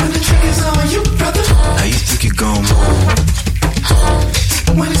 When the trigger's on you, brother. How you think you gon' move?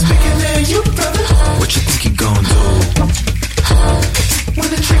 When it's picking at you, brother. What you think you gon' do? When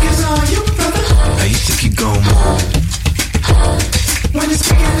the trigger's on you, brother. How you think you gon' move? When it's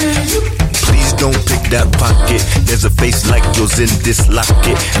picking at you. Please don't pick that pocket. there's a face like yours in this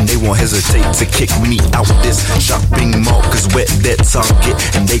locket, and they won't hesitate to kick me out this shopping mall, cause we're their target,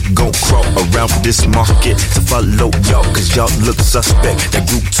 and they gon' crawl around this market to follow y'all, cause y'all look suspect. That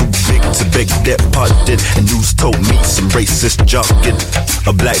group too big to beg their pardon, and news told me some racist jargon.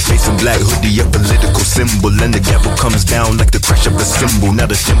 A black face and black hoodie, a political symbol, and the gavel comes down like the crash of a cymbal.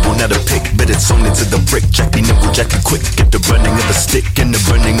 Not a thimble, not a pick, but it's sewn into the brick. Jack be nimble, Jack be quick. Get the burning of a stick and the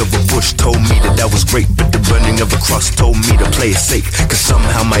burning of a bush told me that was great, but the burning of a cross told me to play it safe, cause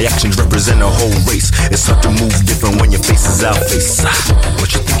somehow my actions represent a whole race. It's hard to move different when your face is out face.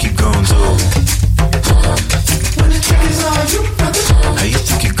 What you think you gon' do? When the trigger's on you, brother, how you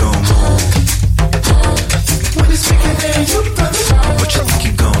think you gon' move? When it's bigger than you, brother, what you think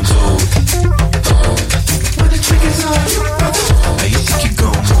you gon' do? When the trigger's on you, brother, how you think you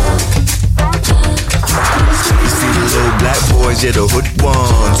gon' move? You see the little black boys, yeah, the hood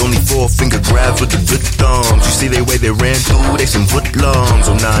ones, only 4-finger grabs with the good thumbs. You see they way they ran through, they some hoodlums.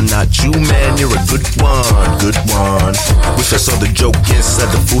 Oh nah, not you, man, you're a good one, good one. Wish I saw the joke inside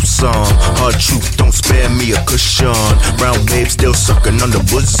the food song. Hard truth, don't spare me a cushion. Brown babe still sucking on the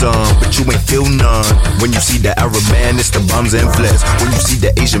bosom, but you ain't feel none. When you see the Arab man, it's the bombs and flares. When you see the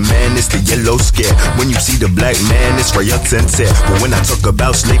Asian man, it's the yellow scare. When you see the black man, it's riots and tear. But when I talk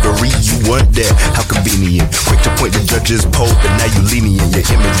about slavery, you weren't there. How convenient. Quick to point the judge's pole, but now you lenient. Your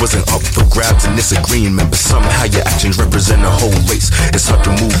image wasn't up for grabs in this agreement, but somehow your actions represent a whole race. It's hard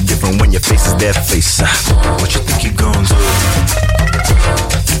to move different when your face is their face. What you think you gon' do?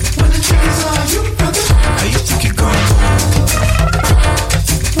 When the trigger's on you, brother, how you think you gon' move?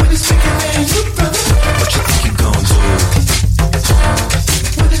 When it's bigger than you, brother, what you think you gon' do?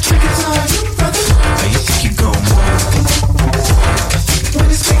 When the trigger's on you, brother, how you think you gon' move? When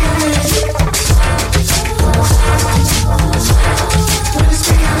it's bigger than you, when it's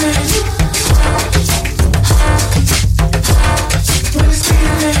bigger than you, when it's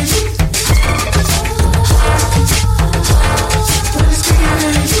bigger than you, when it's bigger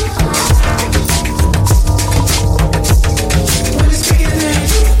than you, when it's bigger than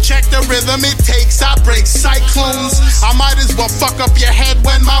you. Check the rhythm it takes, I break cyclones. I might as well fuck up your head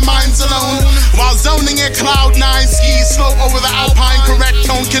when my mind's alone. While zoning at cloud 9, skis slow over the alpine, correct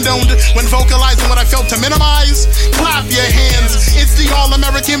tone condoned when vocalizing what I felt to minimize. Clap your hands, it's the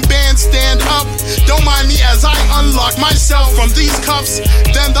all-American band, stand up. Don't mind me as I unlock myself from these cuffs.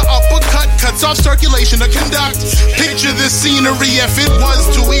 Then the uppercut cuts off circulation to conduct. Picture this scenery if it was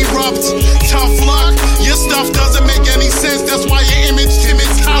to erupt. Tough luck, your stuff doesn't make any sense. That's why your image timid,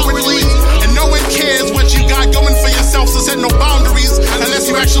 cowardly, and no one cares what you got going for yourself. So set no boundaries unless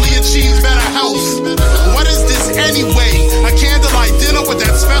you actually achieve better health. What is this anyway? A candlelight dinner with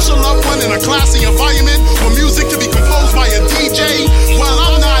that special loved one in a classy environment for music to be composed by a DJ? Well,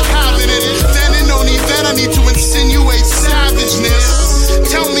 I'm not having it. Then in no need that I need to insinuate savageness.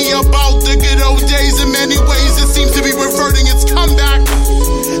 Tell me about the good old days. In many ways it seems to be reverting its comeback.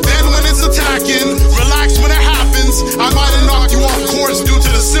 Then when it's attacking, relax when it happens. I might have knocked you off course due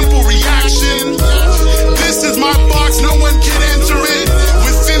to the simple reaction. This is my box, no one can enter it.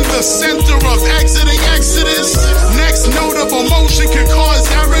 Within the center of exiting Exodus, next notable motion can cause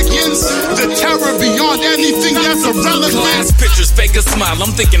arrogance. The terror beyond anything that's irrelevant. Glass pictures, fake a smile,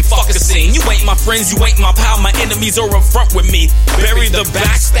 I'm thinking fuck a scene. You ain't my friends, you ain't my pal, my enemies are up front with me. Bury the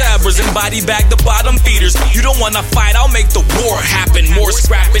backstabbers and body bag the bottom feeders. You don't wanna fight, I'll make the war happen. More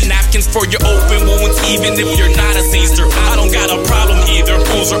scrapping napkins for your open wounds, even if you're not a sinister. I don't got a problem either.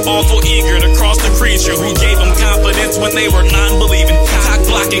 Fools are awful eager to cross the creature who gave them confidence when they were non-believing. Cock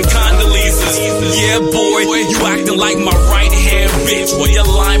blocking Condoleezas. Yeah, boy, you acting like my right hand bitch. Well, your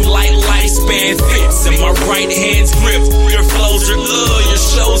limelight lifespan fits in my right hand's grip. Your flows are your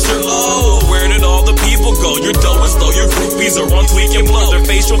shows are where did all the people go? Your dough is low, your groupies are on tweak and blow. Their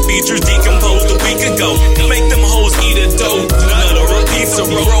facial features decomposed a week ago. Make them hoes eat a dough nut or a pizza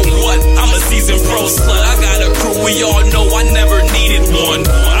roll. What? I'm a seasoned pro slut. I got a crew, we all know I never needed one.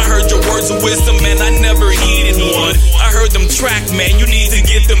 I heard your words of wisdom and I never heeded one. I heard them track, man, you need to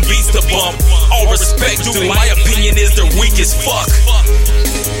get them beats to bump. All respect due, my opinion is they're weak as fuck.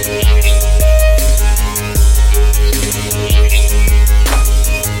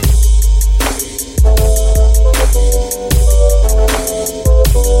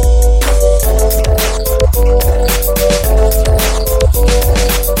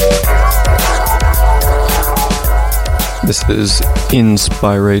 This is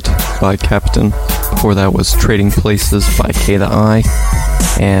Inspirate by Captain. Before that was Trading Places by K the I.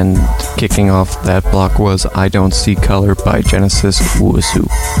 And kicking off that block was I Don't See Color by Genesis Wusu.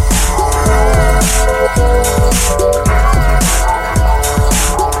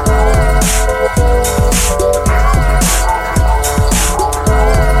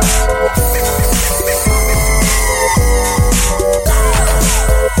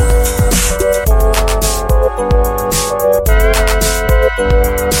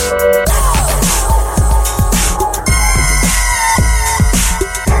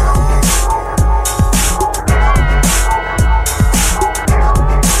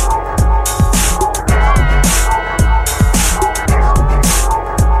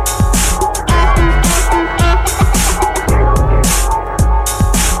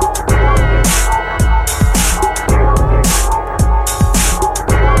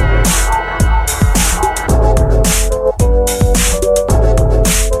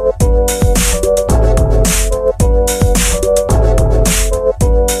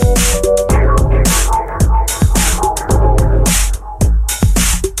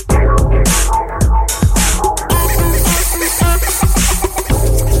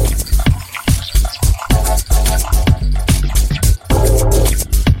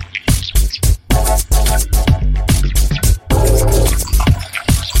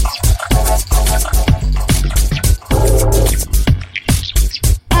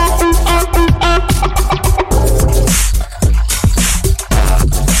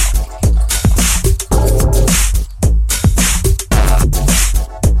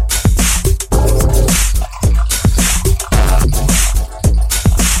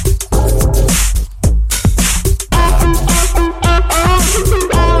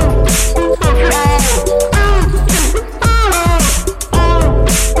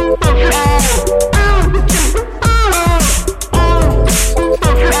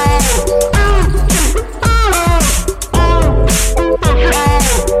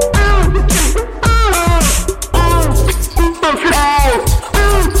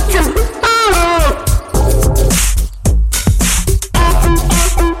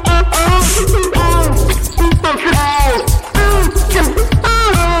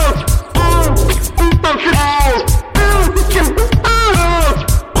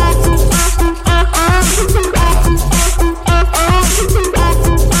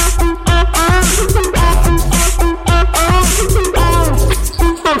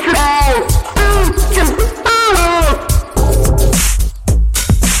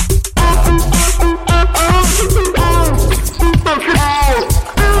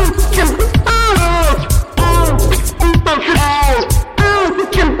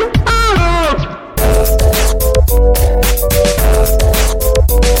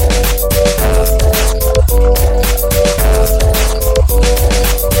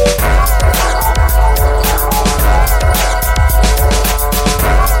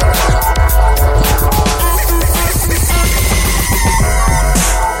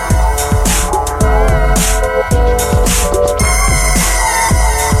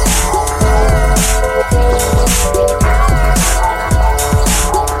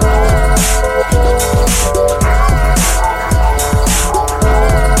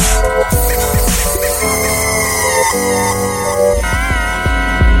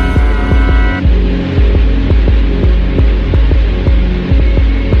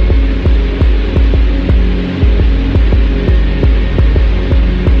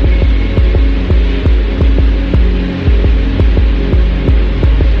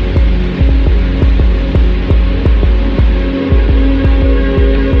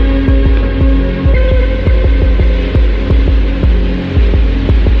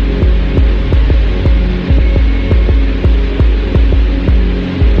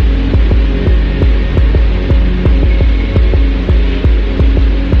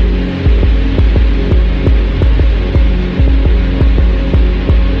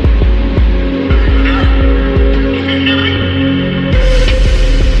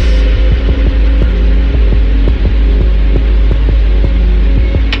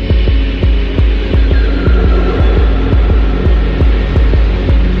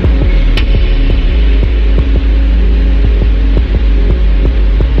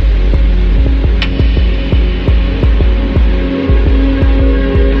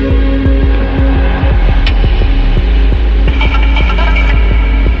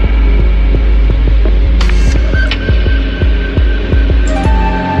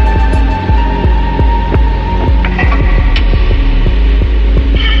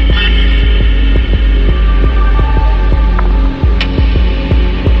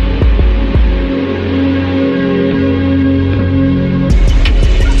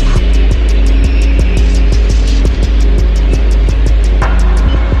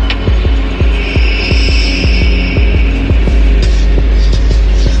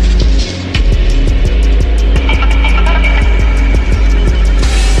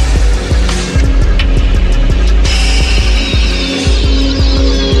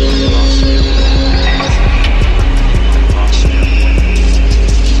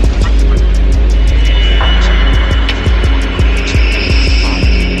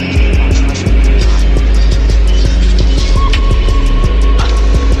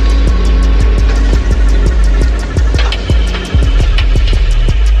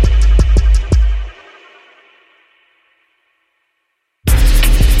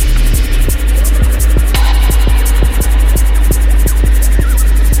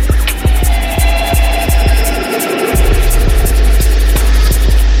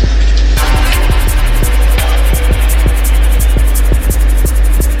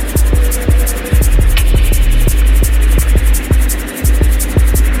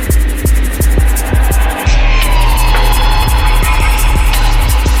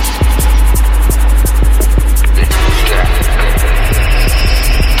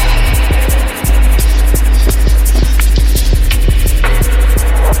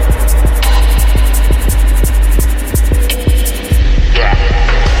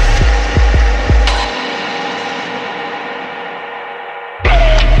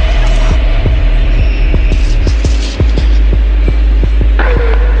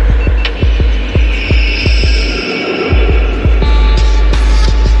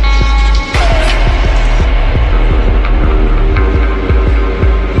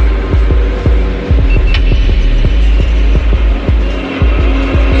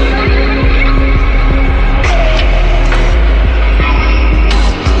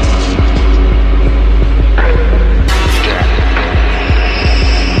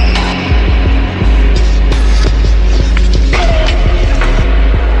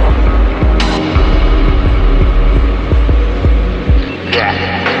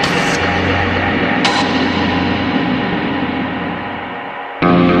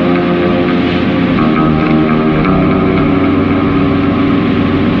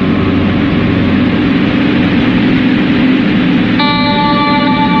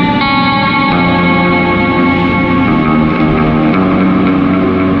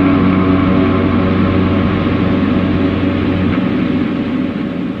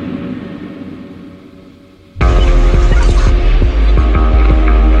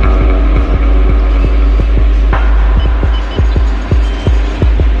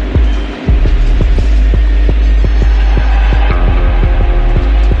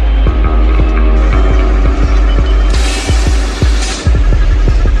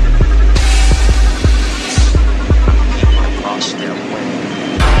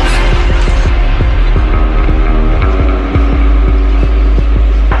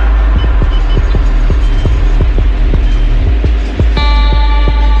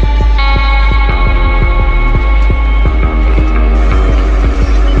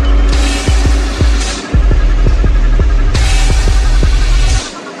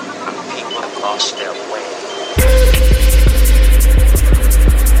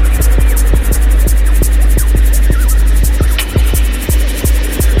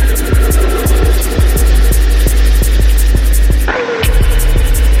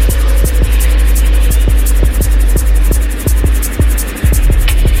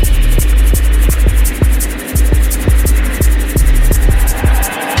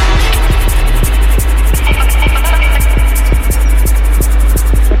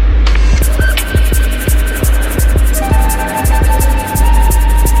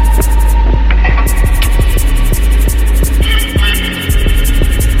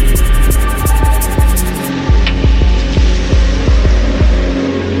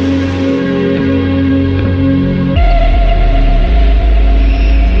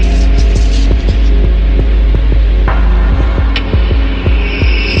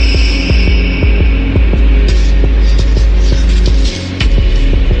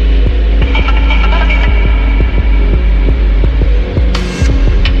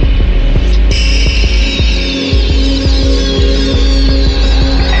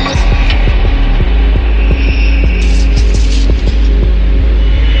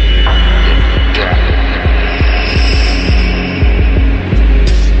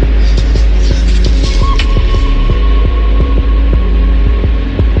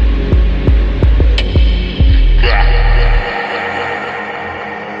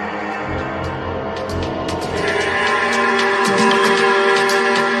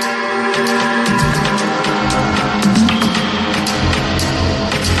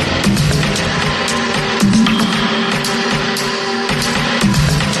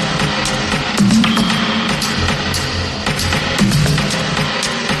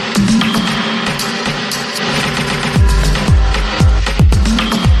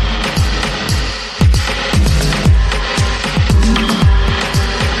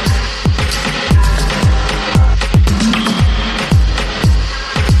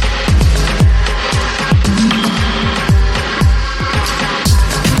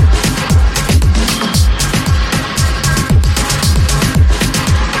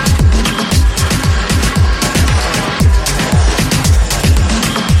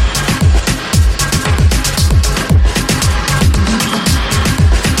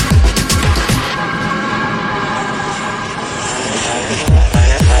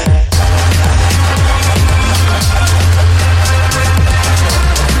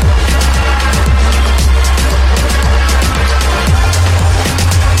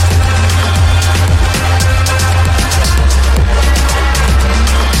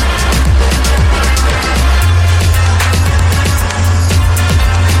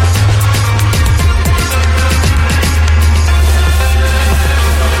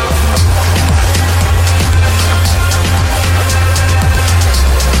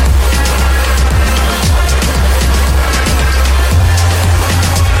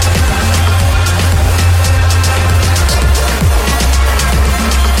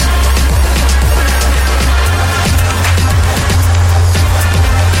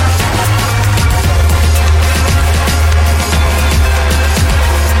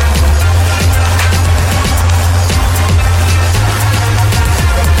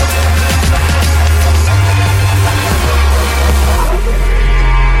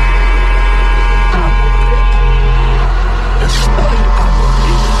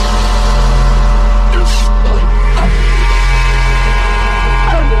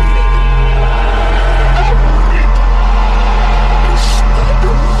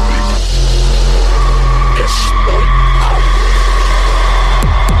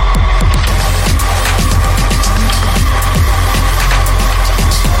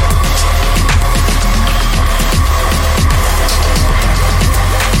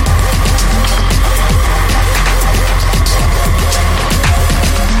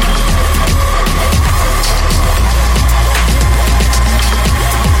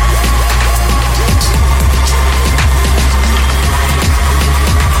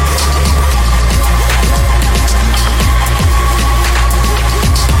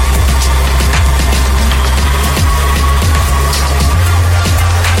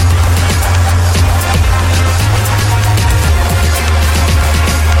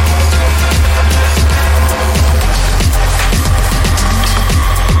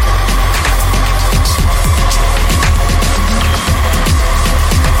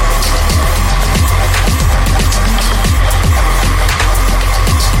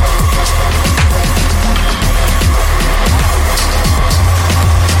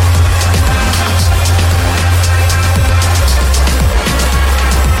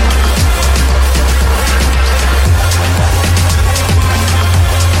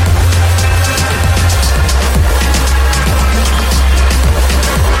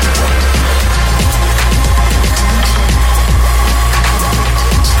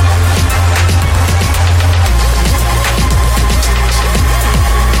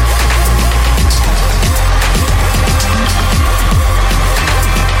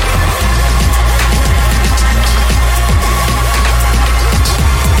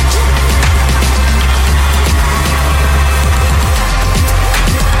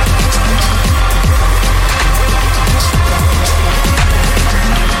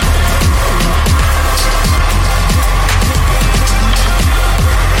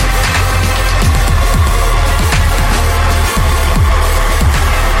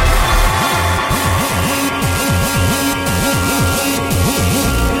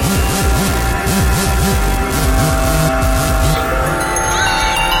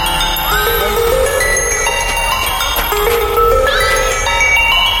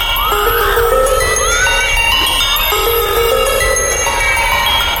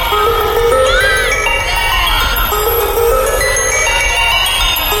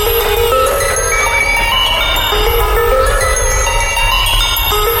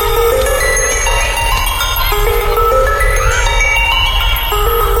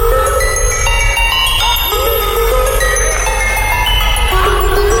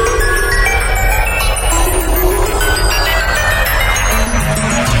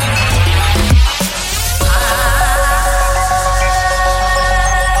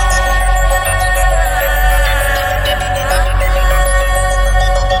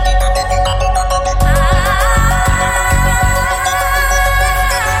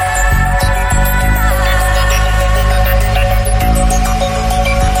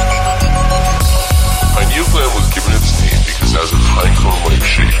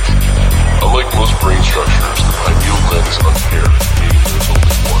 structures, the ideal lens unpaired, meaning there's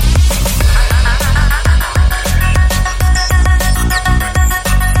only one.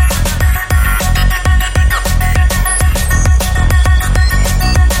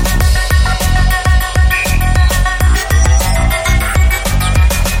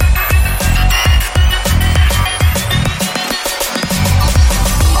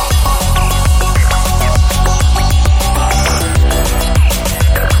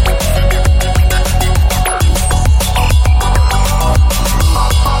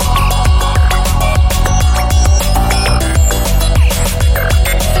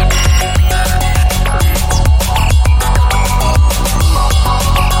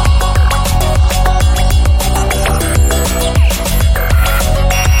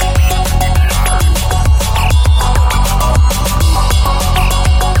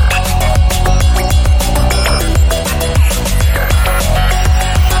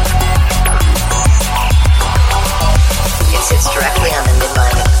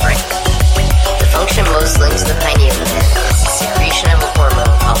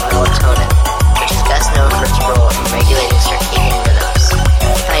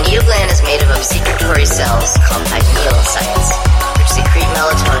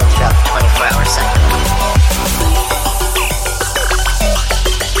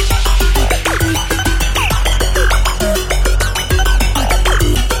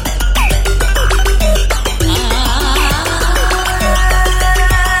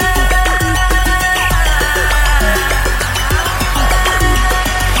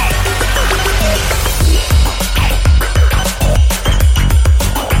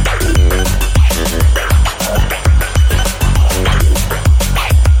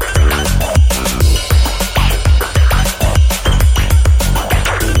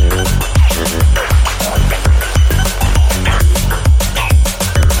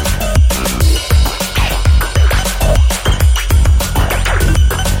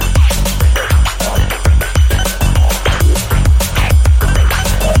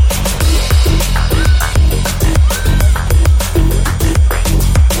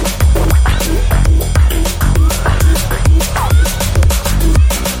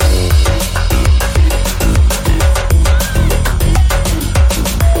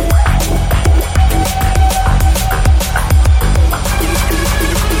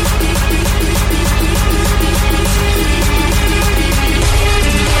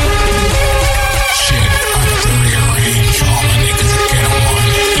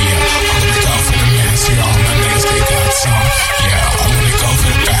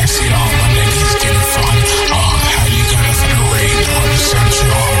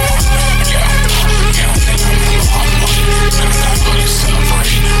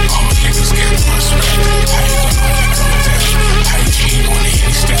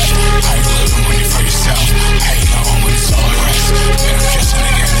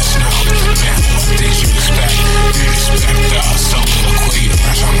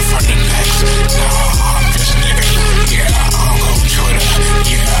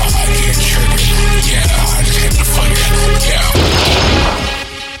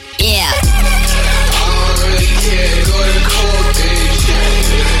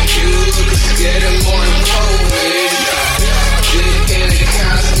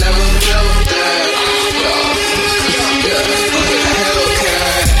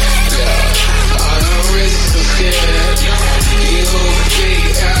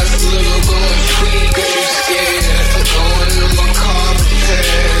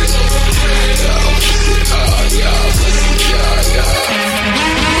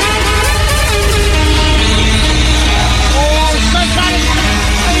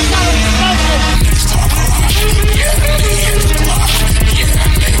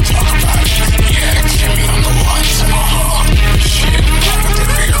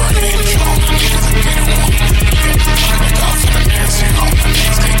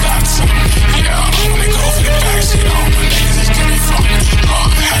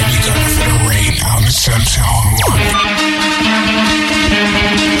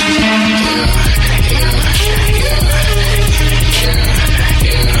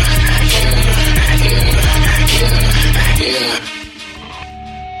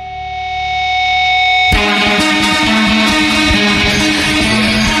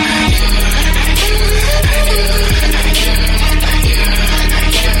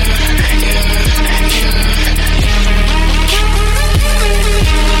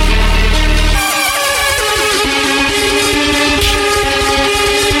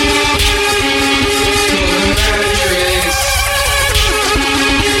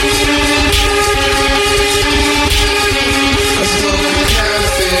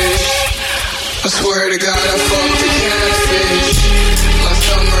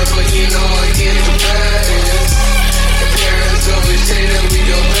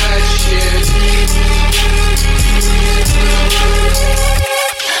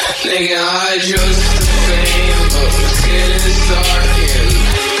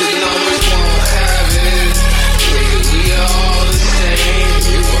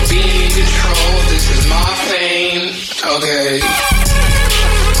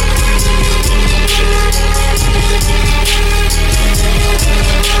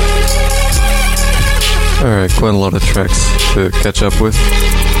 quite a lot of tracks to catch up with,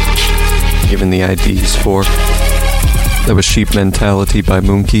 given the IDs for. That was Sheep Mentality by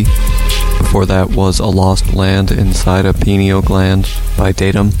Moonkie. Before that was A Lost Land Inside a Pineal Gland by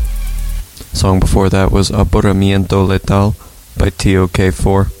Datum. Song before that was Aburrimiento Letal by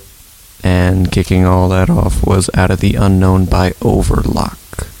TOK4. And kicking all that off was Out of the Unknown by Overlook.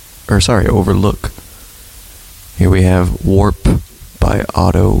 Here we have Warp by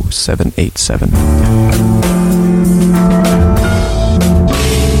Auto787.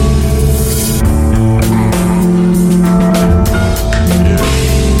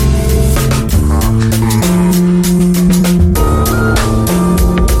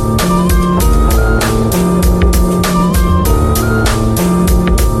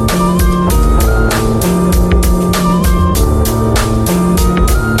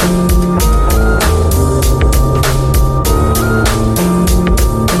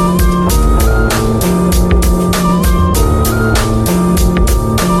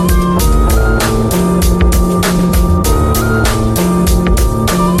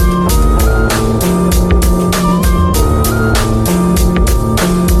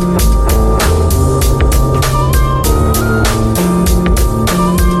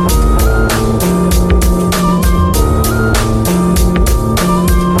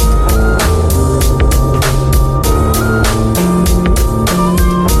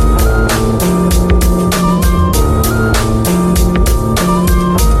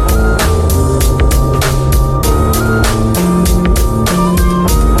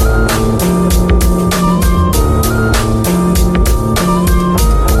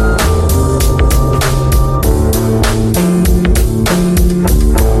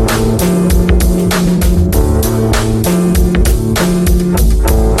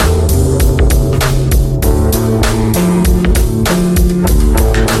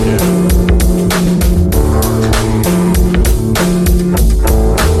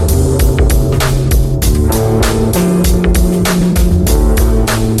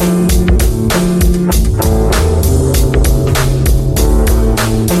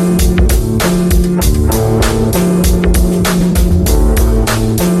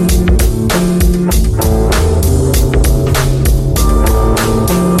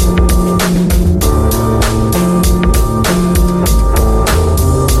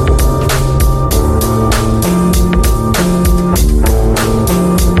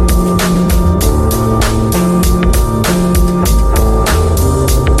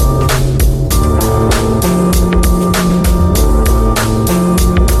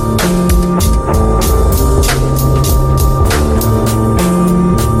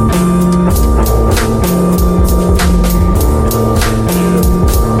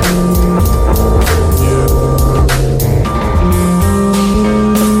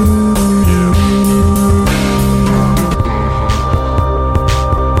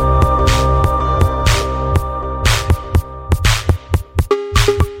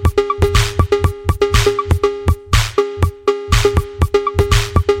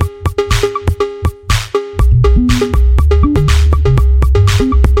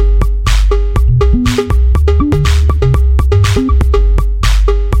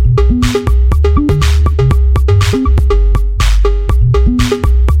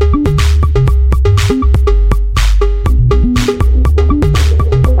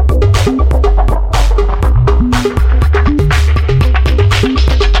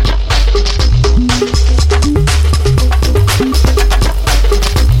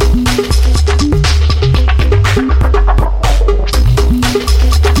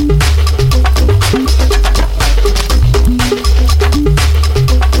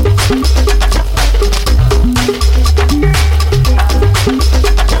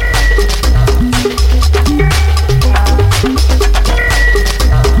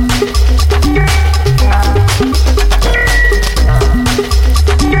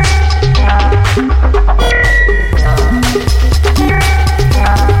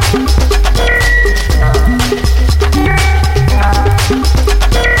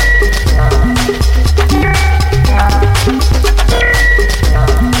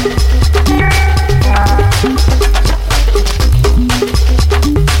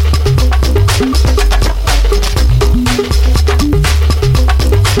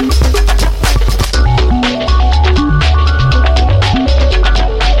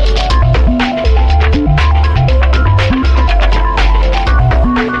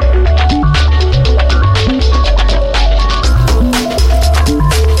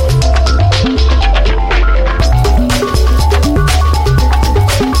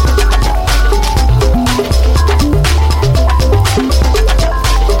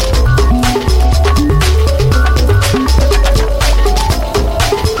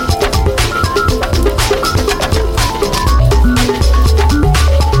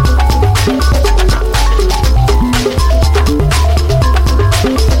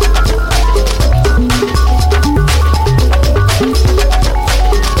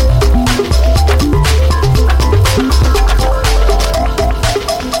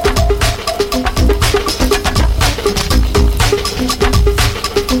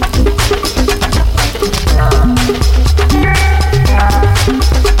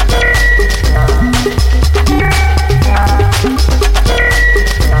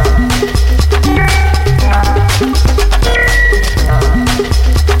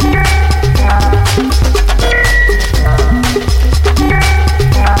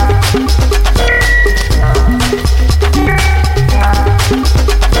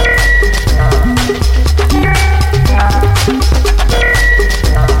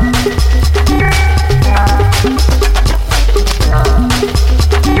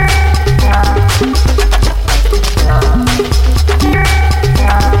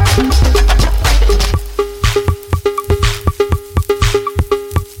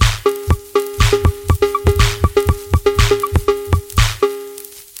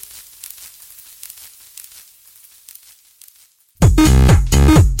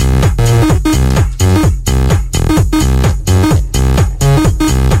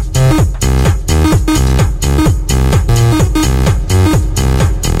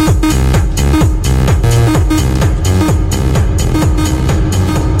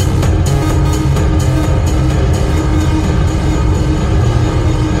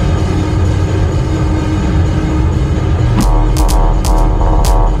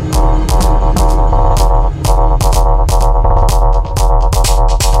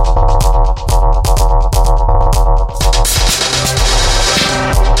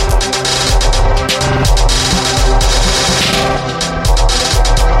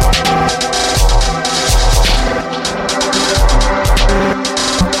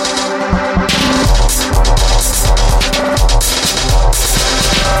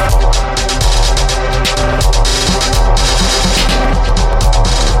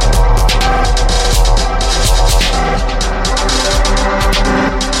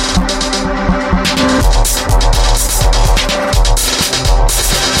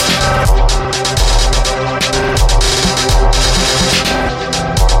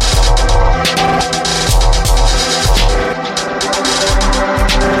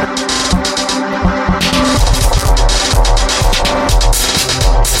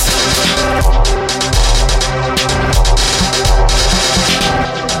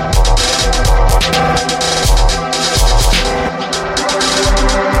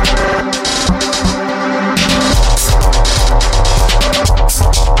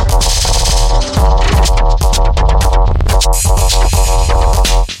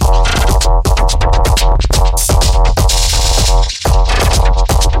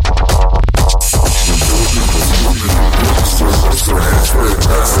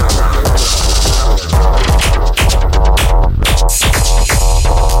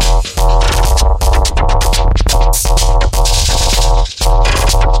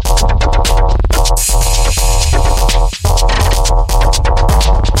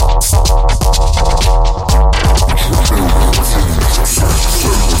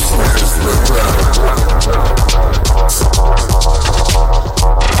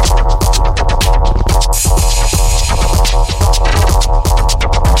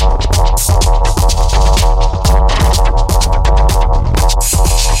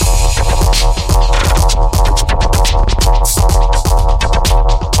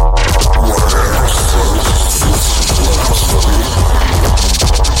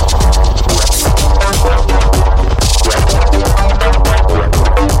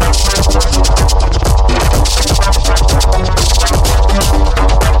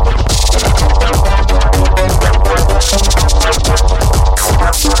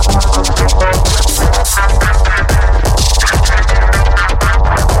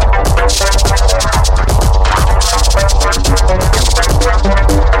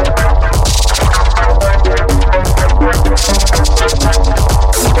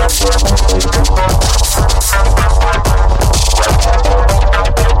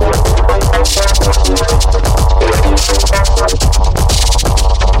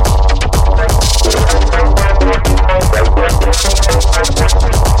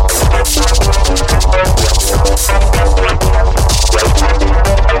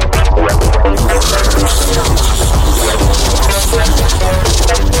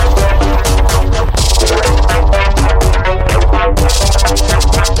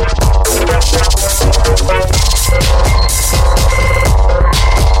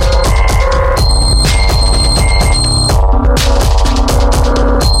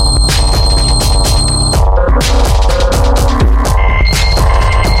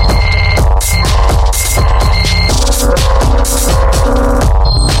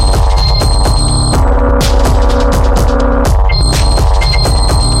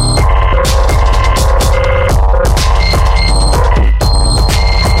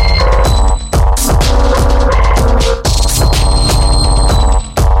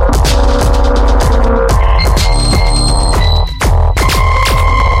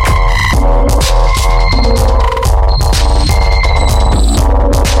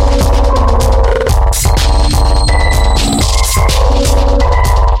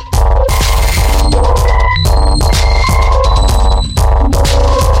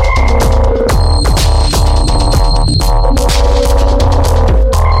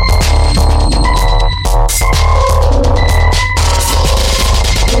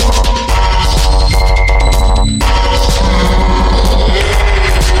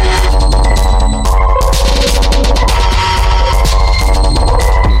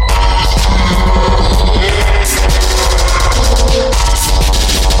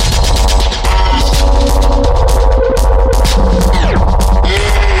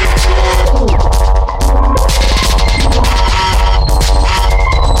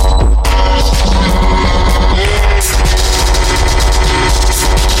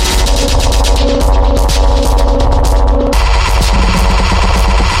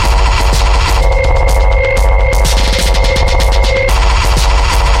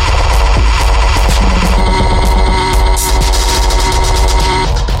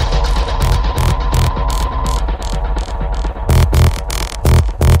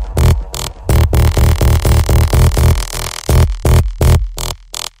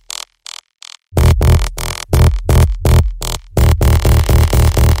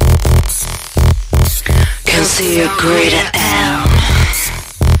 can see how great I am.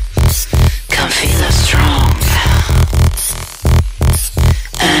 Can feel it strong.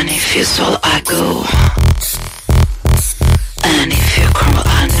 And if you fall, I go. And if you crumble,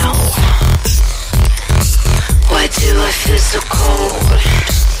 I know. Why do I feel so cold?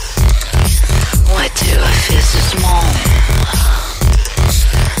 Why do I feel so small?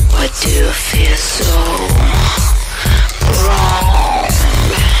 Why do I feel so wrong?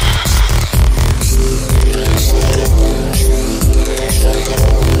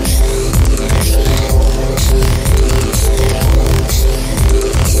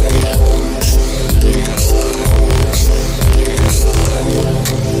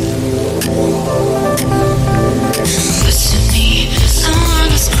 Listen to me, I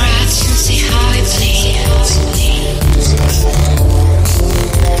wanna scratch and see how it bleeds.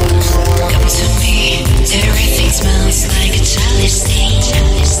 Come to me, everything smells like a childish stain.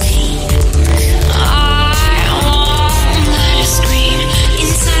 I won't let it scream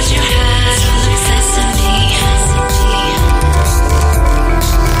inside your head, like sesame.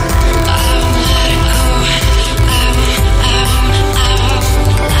 I won't let it go. I won't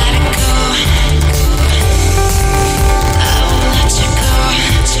let it go. I won't let you go. I won't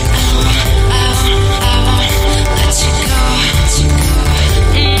let you go.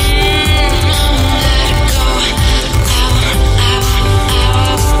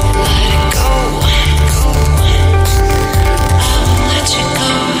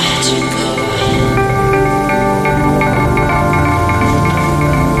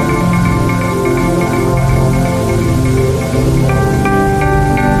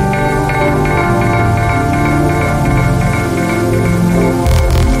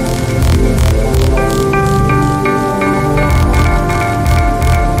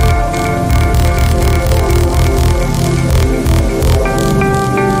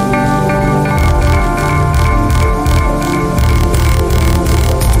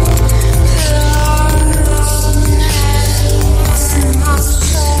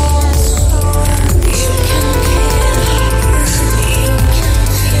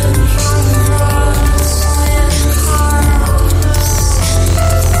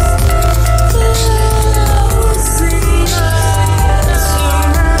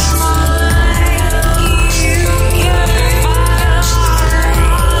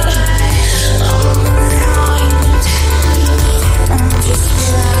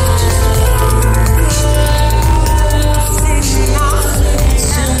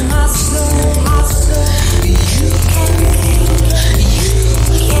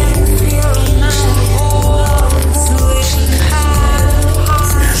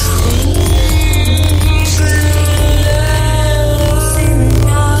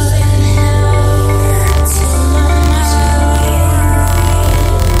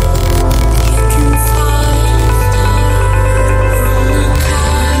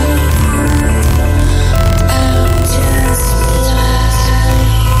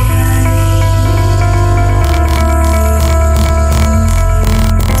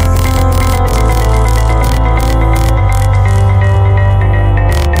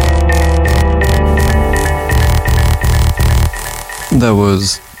 That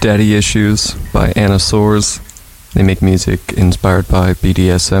was Daddy Issues by Anasaurs. They make music inspired by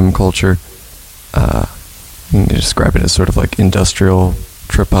BDSM culture. You can describe it as sort of like industrial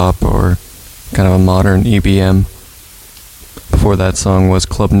trip-hop or kind of a modern EBM. Before that song was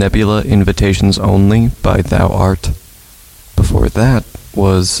Club Nebula Invitations Only by Thou Art. Before that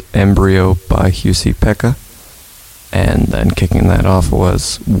was Embryo by Husey Pekka. And then kicking that off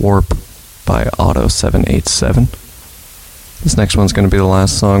was Warp by Auto787. This next one's going to be the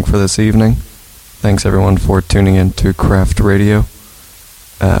last song for this evening. Thanks everyone for tuning in to Craft Radio.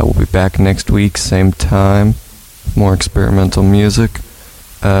 We'll be back next week, same time, more experimental music.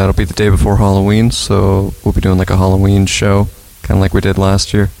 It'll be the day before Halloween, so we'll be doing like a Halloween show, kind of like we did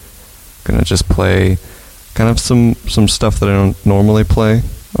last year. Gonna just play kind of some stuff that I don't normally play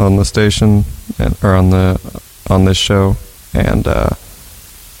on the station or on this show, and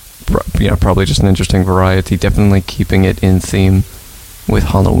probably just an interesting variety. Definitely keeping it in theme with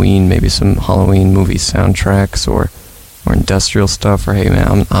Halloween, maybe some Halloween movie soundtracks or industrial stuff. Or hey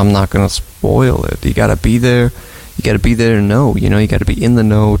man, I'm not gonna spoil it. You gotta be there. You gotta be there to know. You gotta be in the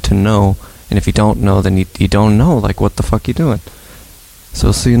know to know. And if you don't know, then you don't know. Like, what the fuck you doing? So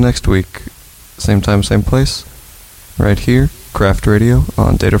I'll see you next week, same time, same place, right here, Craft Radio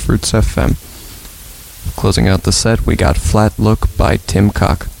on Data Fruits FM. Closing out the set, we got Flat Look by Tim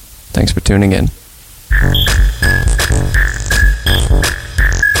Cock. Thanks for tuning in.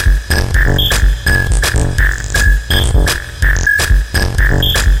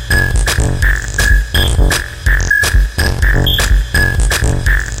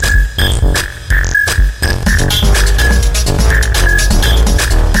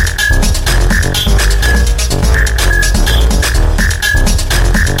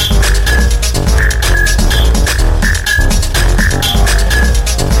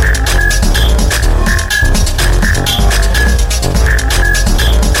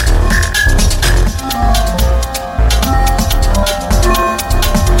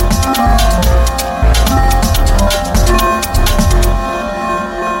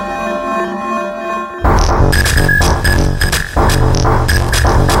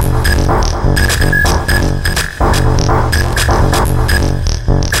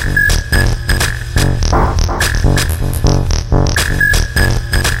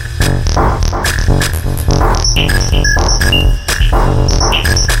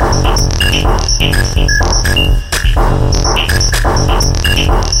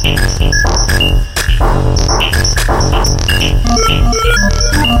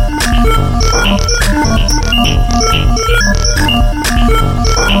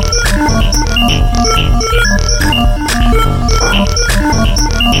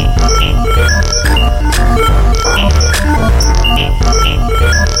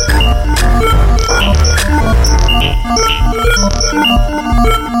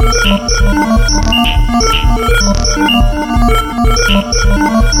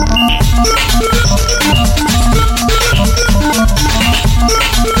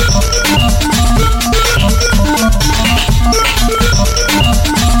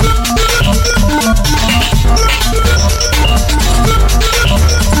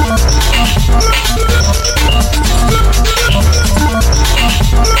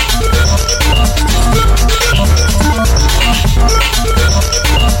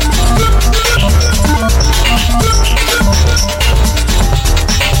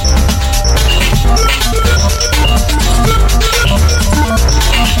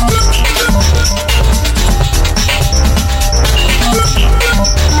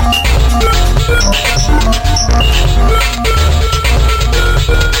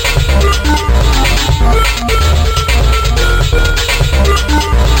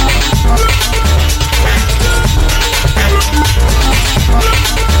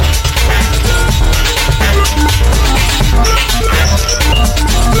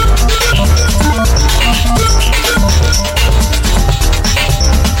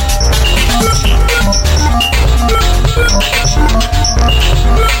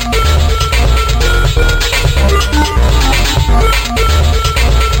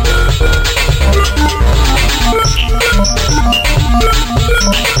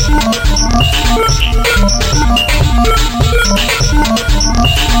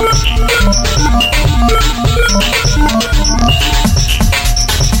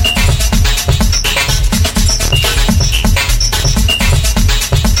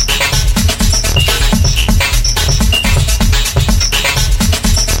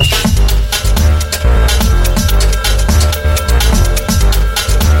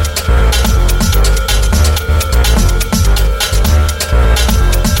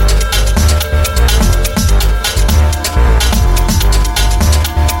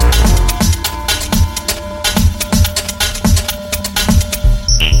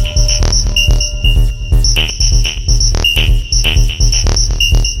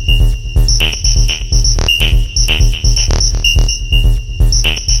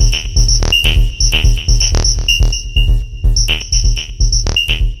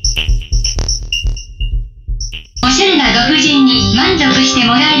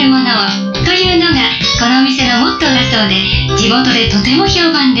 地元でとても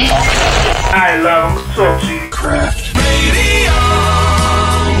評判です。I love Sochi Craft Radio.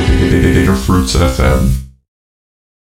 Fruits FM.